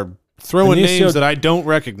 You are throwing Benicio- names that I don't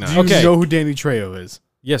recognize. Do you Okay. know who Danny Trejo is?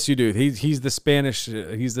 Yes, you do. He's the Spanish.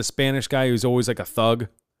 He's the Spanish guy who's always like a thug,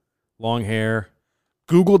 long hair.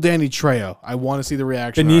 Google Danny Trejo. I want to see the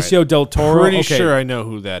reaction. Benicio del Toro. Pretty Okay. sure I know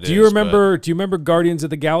who that is. Do you remember? Do you remember Guardians of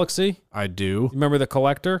the Galaxy? but I do. You remember the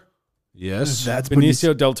Collector? Yes. That's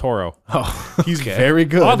Benicio del Toro. Oh, He's okay. very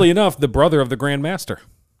good. Oddly enough, the brother of the Grand Master.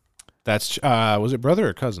 That's was it brother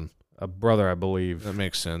or cousin? A brother, I believe. That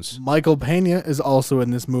makes sense. Michael Pena is also in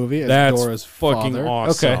this movie as That's Dora's fucking father.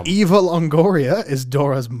 awesome. Okay. Eva Longoria is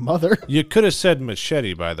Dora's mother. You could have said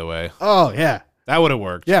machete, by the way. Oh, yeah. That would have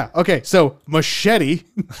worked. Yeah. Okay. So Machete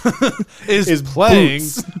Is playing.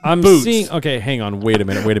 Boots. I'm Boots. seeing. Okay, hang on. Wait a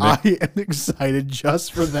minute. I am excited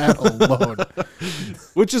just for that alone.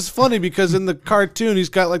 Which is funny because in the cartoon he's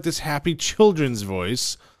got like this happy children's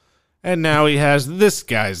voice, and now he has this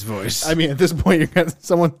guy's voice. I mean, at this point, you got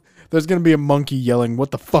someone. There's going to be a monkey yelling,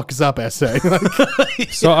 "What the fuck is up, essay?"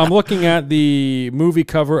 So I'm looking at the movie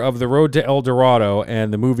cover of The Road to El Dorado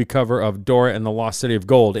and the movie cover of Dora and the Lost City of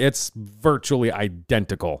Gold. It's virtually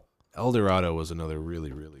identical. El Dorado was another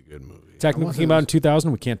really, really good movie. Technically came out in 2000.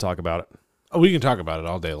 We can't talk about it. Oh, we can talk about it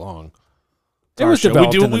all day long. It's It our was show.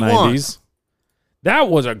 developed we do in what the we 90s. want. That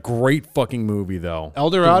was a great fucking movie, though. El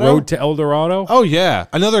Dorado? The Road to El Dorado. Oh yeah,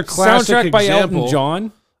 another classic Soundtrack by example. Elton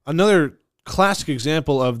John. Another classic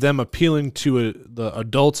example of them appealing to the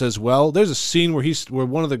adults as well. There's a scene where where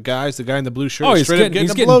one of the guy in the blue shirt, Oh, is he's straight up getting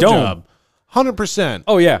getting a domed. blowjob. 100%.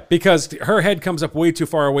 Oh, yeah, because her head comes up way too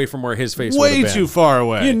far away from where his face would Way have been. too far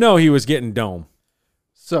away. You know he was getting dome.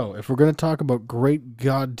 So, if we're going to talk about great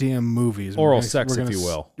goddamn movies, Oral sex, if you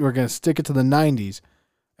will. we're going to stick it to the 90s,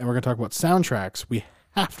 and we're going to talk about soundtracks. We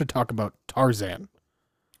have to talk about Tarzan.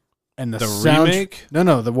 And The sound- remake?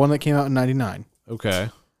 No, the one that came out in 99. Okay.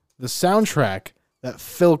 The soundtrack that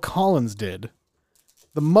Phil Collins did,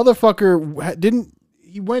 the motherfucker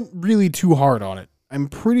he went really too hard on it. I'm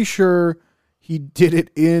pretty sure he did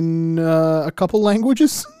it in a couple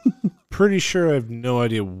languages. Pretty sure I have no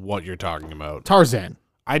idea what you're talking about. Tarzan.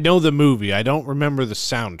 I know the movie. I don't remember the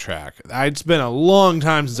soundtrack. It's been a long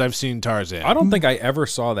time since I've seen Tarzan. I don't think I ever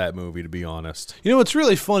saw that movie, to be honest. You know, it's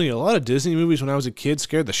really funny. A lot of Disney movies when I was a kid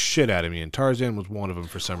scared the shit out of me, and Tarzan was one of them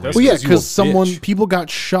for some reason. Well, yeah, because you a because bitch. people got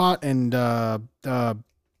shot and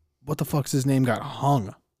what the fuck's his name got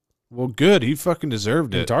hung. Well, good. He fucking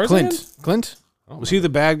deserved In it. Tarzan? Clint. Was he the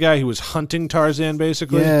bad guy who was hunting Tarzan,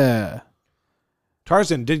 basically? Yeah.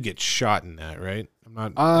 Tarzan did get shot in that, right? I'm not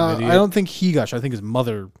an I idiot. don't think he got shot. I think his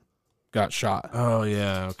mother got shot. Oh,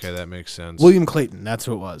 yeah. Okay, that makes sense. William Clayton. That's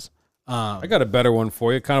who it was. I got a better one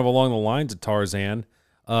for you, kind of along the lines of Tarzan.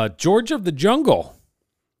 George of the Jungle.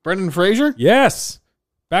 Brendan Fraser Yes.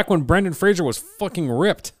 Back when Brendan Fraser was fucking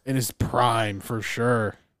ripped. in his prime for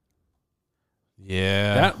sure.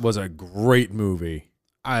 Yeah. That was a great movie.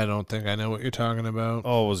 I don't think I know what you're talking about.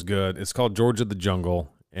 Oh, it was good. It's called George of the Jungle,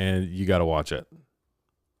 and you got to watch it.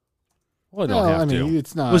 Well, I don't have to.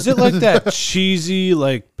 it's not. Was it like that cheesy,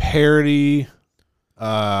 like, parody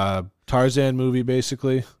Tarzan movie,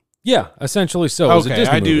 basically? Yeah, essentially so. It was a Okay,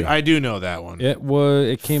 Disney movie. I do know that one.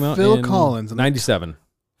 It came out Phil in Collins. 97.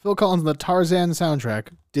 Phil Collins on the Tarzan soundtrack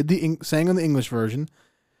did sang on the English version,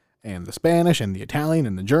 and the Spanish and the Italian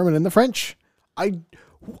and the German and the French. I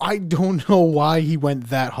don't know why he went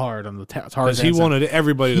that hard on the Tarzan. Because he sound- wanted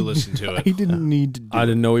everybody to listen to He it. didn't need to do I it.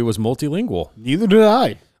 didn't know he was multilingual. Neither did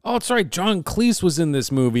I. Oh, that's right. John Cleese was in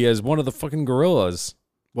this movie as one of the fucking gorillas.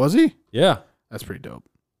 Was he? Yeah. That's pretty dope.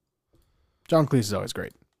 John Cleese is always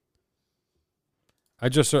great. I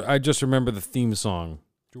just remember the theme song.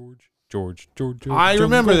 George. I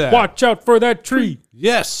remember that. Watch out for that tree.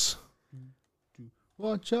 Yes.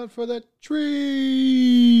 Watch out for that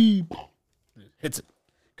tree. Hits it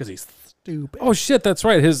because he's stupid. Oh shit, that's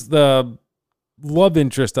right. The love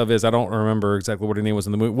interest of his, I don't remember exactly what her name was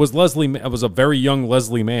in the movie. Was a very young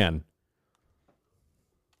Leslie Mann.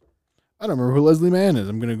 I don't remember who Leslie Mann is.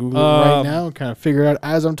 I'm going to Google it right now and kind of figure it out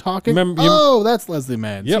as I'm talking. That's Leslie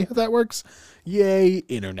Mann. Yep. See how that works? Yay,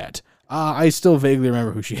 internet. I still vaguely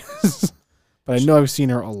remember who she is, but I know I've seen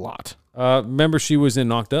her a lot. Remember she was in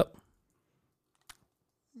Knocked Up?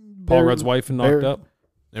 Paul Rudd's wife in Knocked Up?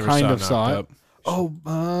 Never kind saw of saw Knocked it. Up.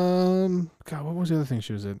 Oh, God, what was the other thing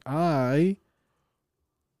she was in? I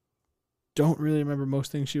don't really remember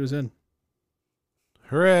most things she was in.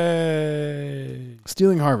 Hooray!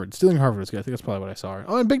 Stealing Harvard. Stealing Harvard was good. I think that's probably what I saw her.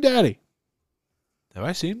 Oh, and Big Daddy. Have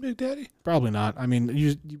I seen Big Daddy? Probably not. I mean,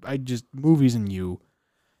 movies and you.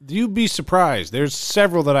 You'd be surprised. There's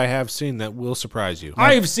several that I have seen that will surprise you.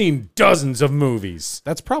 I've seen dozens of movies.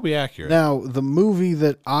 That's probably accurate. Now, the movie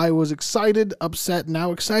that I was excited, upset,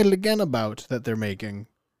 now excited again about that they're making,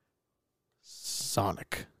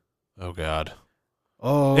 Sonic. Oh, God.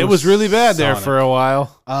 Oh, It was really bad there Sonic. for a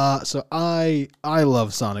while. So I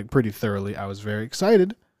love Sonic pretty thoroughly. I was very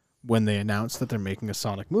excited when they announced that they're making a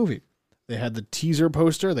Sonic movie. They had the teaser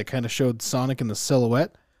poster. They kind of showed Sonic in the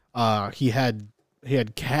silhouette. He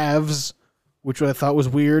had calves, which I thought was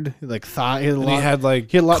weird. Like thigh. He had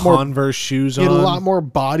a lot more Converse shoes on. He had a lot more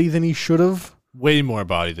body than he should have. Way more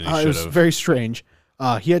body than he It should was have. very strange.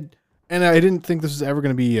 He had, and I didn't think this was ever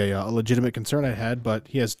going to be a legitimate concern I had, but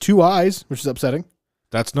he has 2 eyes, which is upsetting.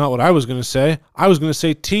 That's not what I was going to say. I was going to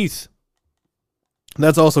say teeth.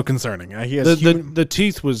 That's also concerning. He has The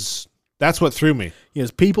teeth was... That's what threw me. He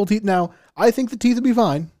has people teeth. Now, I think the teeth would be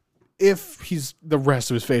fine if the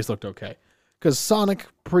rest of his face looked okay. Because Sonic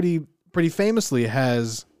pretty famously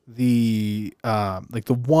has the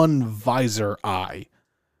one visor eye.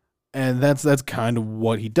 And that's kind of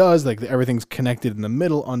what he does. Like everything's connected in the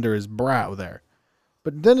middle under his brow there.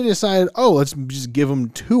 But then he decided, let's just give him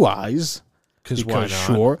 2 eyes. Because why not?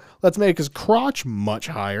 Sure. Let's make his crotch much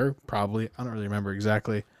higher. Probably. I don't really remember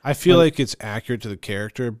exactly. I feel like it's accurate to the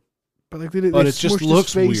character. But like they But it just smushed his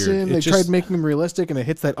looks face weird. in. It They just- tried making him realistic, and it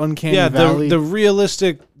hits that uncanny Yeah, valley. the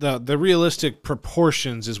realistic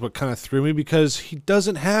proportions is what kind of threw me because he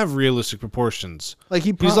doesn't have realistic proportions. Like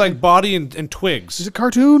He's like body and twigs. he's a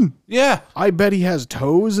cartoon. Yeah, I bet he has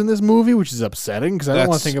toes in this movie, which is upsetting because I don't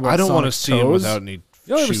want to think about. I don't want to Sonic's see him toes. without any.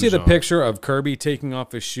 You ever see shoes the on. picture of Kirby taking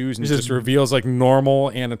off his shoes and it just reveals like normal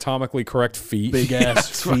anatomically correct feet? Big ass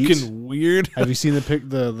It's feet. fucking weird. Have you seen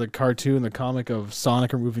the cartoon, the comic of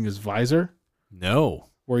Sonic removing his visor, No.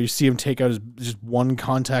 where you see him take out his just one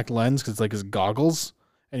contact lens because it's like his goggles,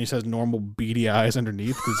 and he just has normal beady eyes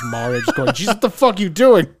underneath because Mario just going, "Jeez, what the fuck you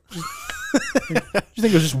doing?" You think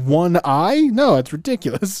it was just one eye? No, it's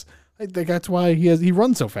ridiculous. I think that's why he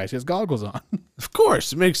runs so fast. He has goggles on. Of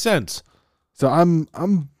course, it makes sense. So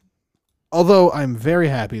although I'm very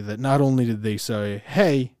happy that not only did they say,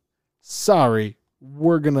 "Hey, sorry,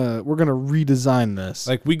 we're gonna redesign this,"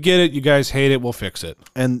 Like, we get it. You guys hate it. We'll fix it.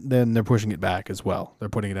 and then they're pushing it back as well. They're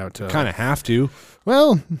putting it out to Kind of have to.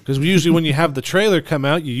 well, Because usually when you have the trailer come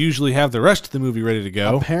out, you usually have the rest of the movie ready to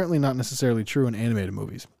go. apparently not necessarily true in animated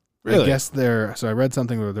movies. Really? I guess so I read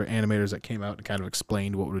something where there are animators that came out and kind of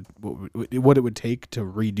explained what it would take to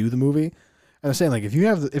redo the movie. And I'm saying, like, if you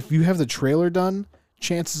have the trailer done,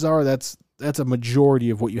 chances are that's a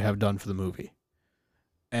majority of what you have done for the movie.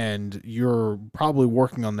 And you're probably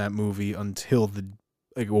working on that movie until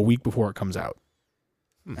a week before it comes out.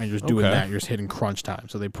 And you're just doing Okay. that. You're just hitting crunch time.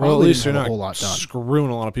 So they Well, probably at least didn't they're have a not whole lot done.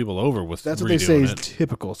 screwing a lot of people over with That's what they say redoing is it.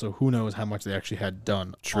 typical. So who knows how much they actually had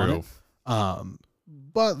done. True. On it.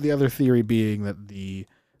 But the other theory being that the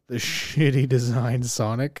shitty designed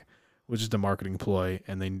Sonic was just a marketing ploy,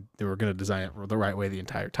 and they were going to design it the right way the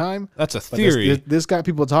entire time. That's a But theory. This got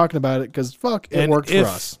people talking about it because fuck, it And worked if,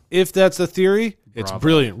 for us. If that's the theory, it's Bravo.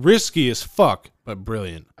 brilliant. Risky as fuck, but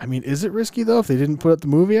brilliant. I mean, is it risky though if they didn't put the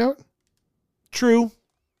movie out? True.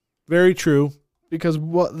 Very true. Because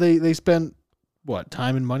what they spent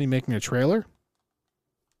time and money making a trailer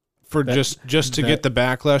For That- just to get the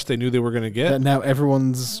backlash they knew they were going to get. that now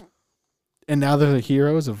now they're the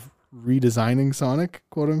heroes of redesigning Sonic,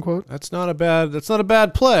 quote unquote. That's not a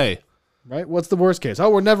bad play. Right? What's the worst case? Oh,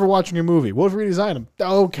 we're never watching your movie. We'll redesign them.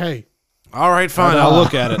 Okay. All right, fine. I'll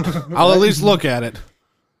look at it. I'll at least look at it.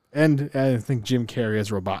 And I think Jim Carrey as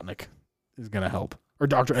Robotnik is going to help. Or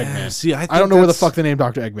Dr. Eggman. See, I don't know where the fuck the name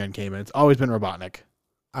Dr. Eggman came in. It's always been Robotnik.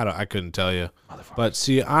 I couldn't tell you. Motherfucker. But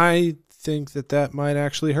see, I think that might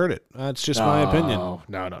actually hurt it. That's just my opinion. No.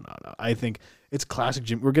 I think it's classic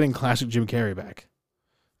Jim. We're getting classic Jim Carrey back.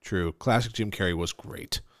 True. Classic Jim Carrey was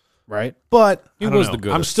great. Right? But He I don't was know. the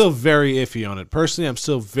goodest. I'm still very iffy on it. Personally, I'm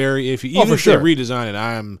still very iffy. Even for if sure. they redesign it,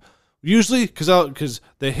 I'm usually because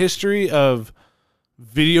the history of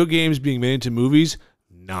video games being made into movies,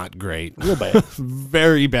 not great. Real bad.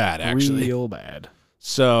 Very bad, actually. Real bad.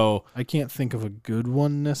 So I can't think of a good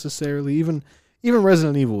one necessarily. Even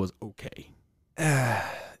Resident Evil was okay.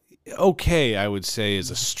 okay, I would say is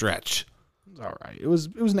a stretch. It was all right. It was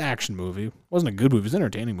an action movie. It wasn't a good movie. It was an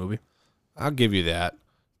entertaining movie. I'll give you that.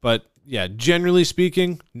 But yeah, generally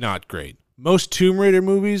speaking, not great. Most Tomb Raider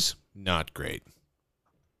movies, not great.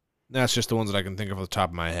 That's just the ones that I can think of off the top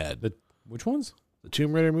of my head. Which ones? The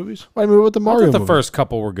Tomb Raider movies? Why move with the I Mario thought the movie? first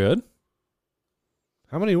couple were good.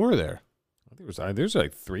 How many were there? I think there's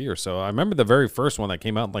like 3 or so. I remember the very first one that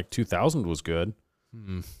came out in like 2000 was good.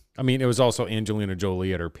 I mean, it was also Angelina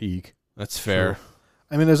Jolie at her peak. That's fair.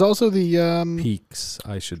 I mean, there's also the Peaks,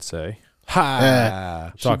 I should say.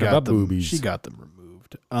 Ha! she Talking got about them- boobies. She got them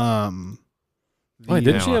removed. Wait,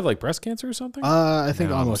 didn't she now- have like breast cancer or something? I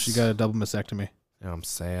think No, almost she got a double mastectomy. Now I'm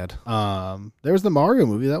sad. There was the Mario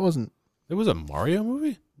movie. That wasn't There was a Mario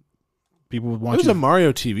movie? people would There want was you a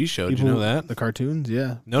Mario TV show. Did you know that? the cartoons.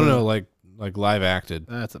 Yeah, No, like live acted.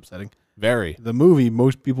 That's upsetting. Very. The movie,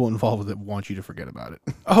 most people involved with it want you to forget about it.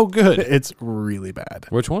 Oh, good. It's really bad.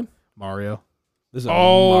 Which one? Mario. This is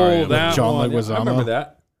Oh, Mario. that John one. Leguizamo. I remember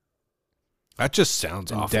that. That just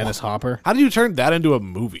sounds And awful. Dennis Hopper. How did you turn that into a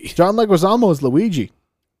movie? John Leguizamo is Luigi.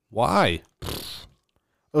 Why?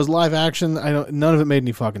 It was live action. None of it made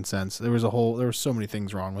any fucking sense. There were so many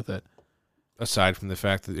things wrong with it. Aside from the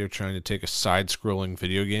fact that they're trying to take a side-scrolling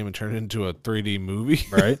video game and turn it into a 3D movie.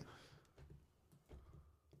 Right?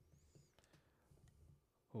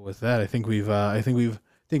 Well, with that, I think we've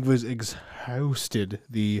exhausted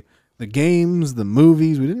the games, the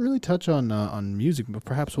movies. We didn't really touch on music, but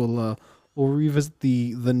perhaps we'll revisit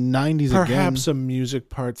the 90s Perhaps again. a music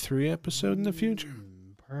part 3 episode in the future.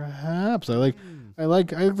 Perhaps. I like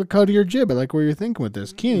the cut of your jib. I like where you're thinking with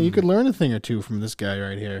this. Keenan, you could learn a thing or two from this guy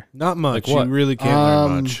right here. Not much. Like what? You really can't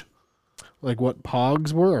learn much. Like what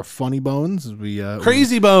pogs were or funny bones.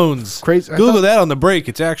 Crazy Bones. Crazy. I Google thought- that on the break.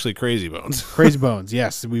 It's actually Crazy Bones. Crazy Bones.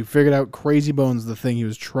 Yes, we figured out Crazy Bones, the thing he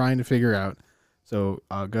was trying to figure out. So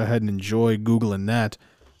go ahead and enjoy Googling that.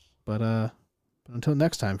 But until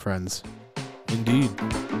next time, friends. Indeed.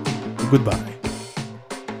 Goodbye.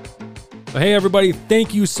 Hey, everybody,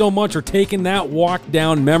 thank you so much for taking that walk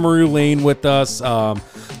down memory lane with us,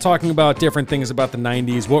 talking about different things about the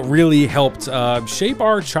 90s, what really helped shape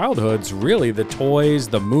our childhoods, really, the toys,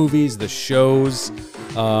 the movies, the shows.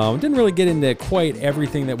 Didn't really get into quite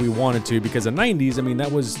everything that we wanted to because the 90s, I mean, that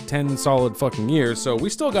was 10 solid fucking years, so we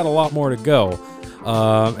still got a lot more to go.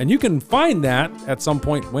 And you can find that at some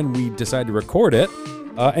point when we decide to record it.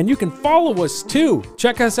 And you can follow us too.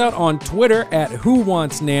 Check us out on Twitter at Who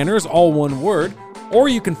Wants Nanners, all one word. Or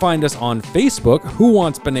you can find us on Facebook, Who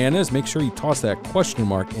Wants Bananas. Make sure you toss that question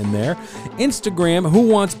mark in there. Instagram, Who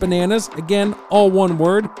Wants Bananas. Again, all one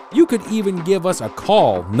word. You could even give us a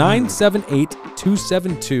call,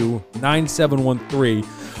 978-272-9713.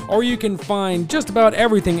 Or you can find just about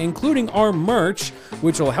everything, including our merch,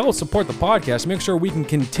 which will help support the podcast. Make sure we can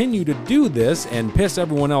continue to do this and piss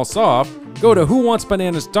everyone else off. Go to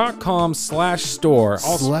whowantsbananas.com/store.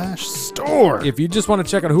 /store. If you just want to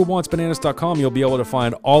check out whowantsbananas.com, you'll be able to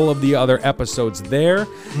find all of the other episodes there.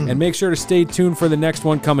 And make sure to stay tuned for the next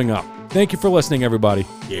one coming up. Thank you for listening, everybody.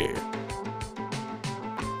 Yeah.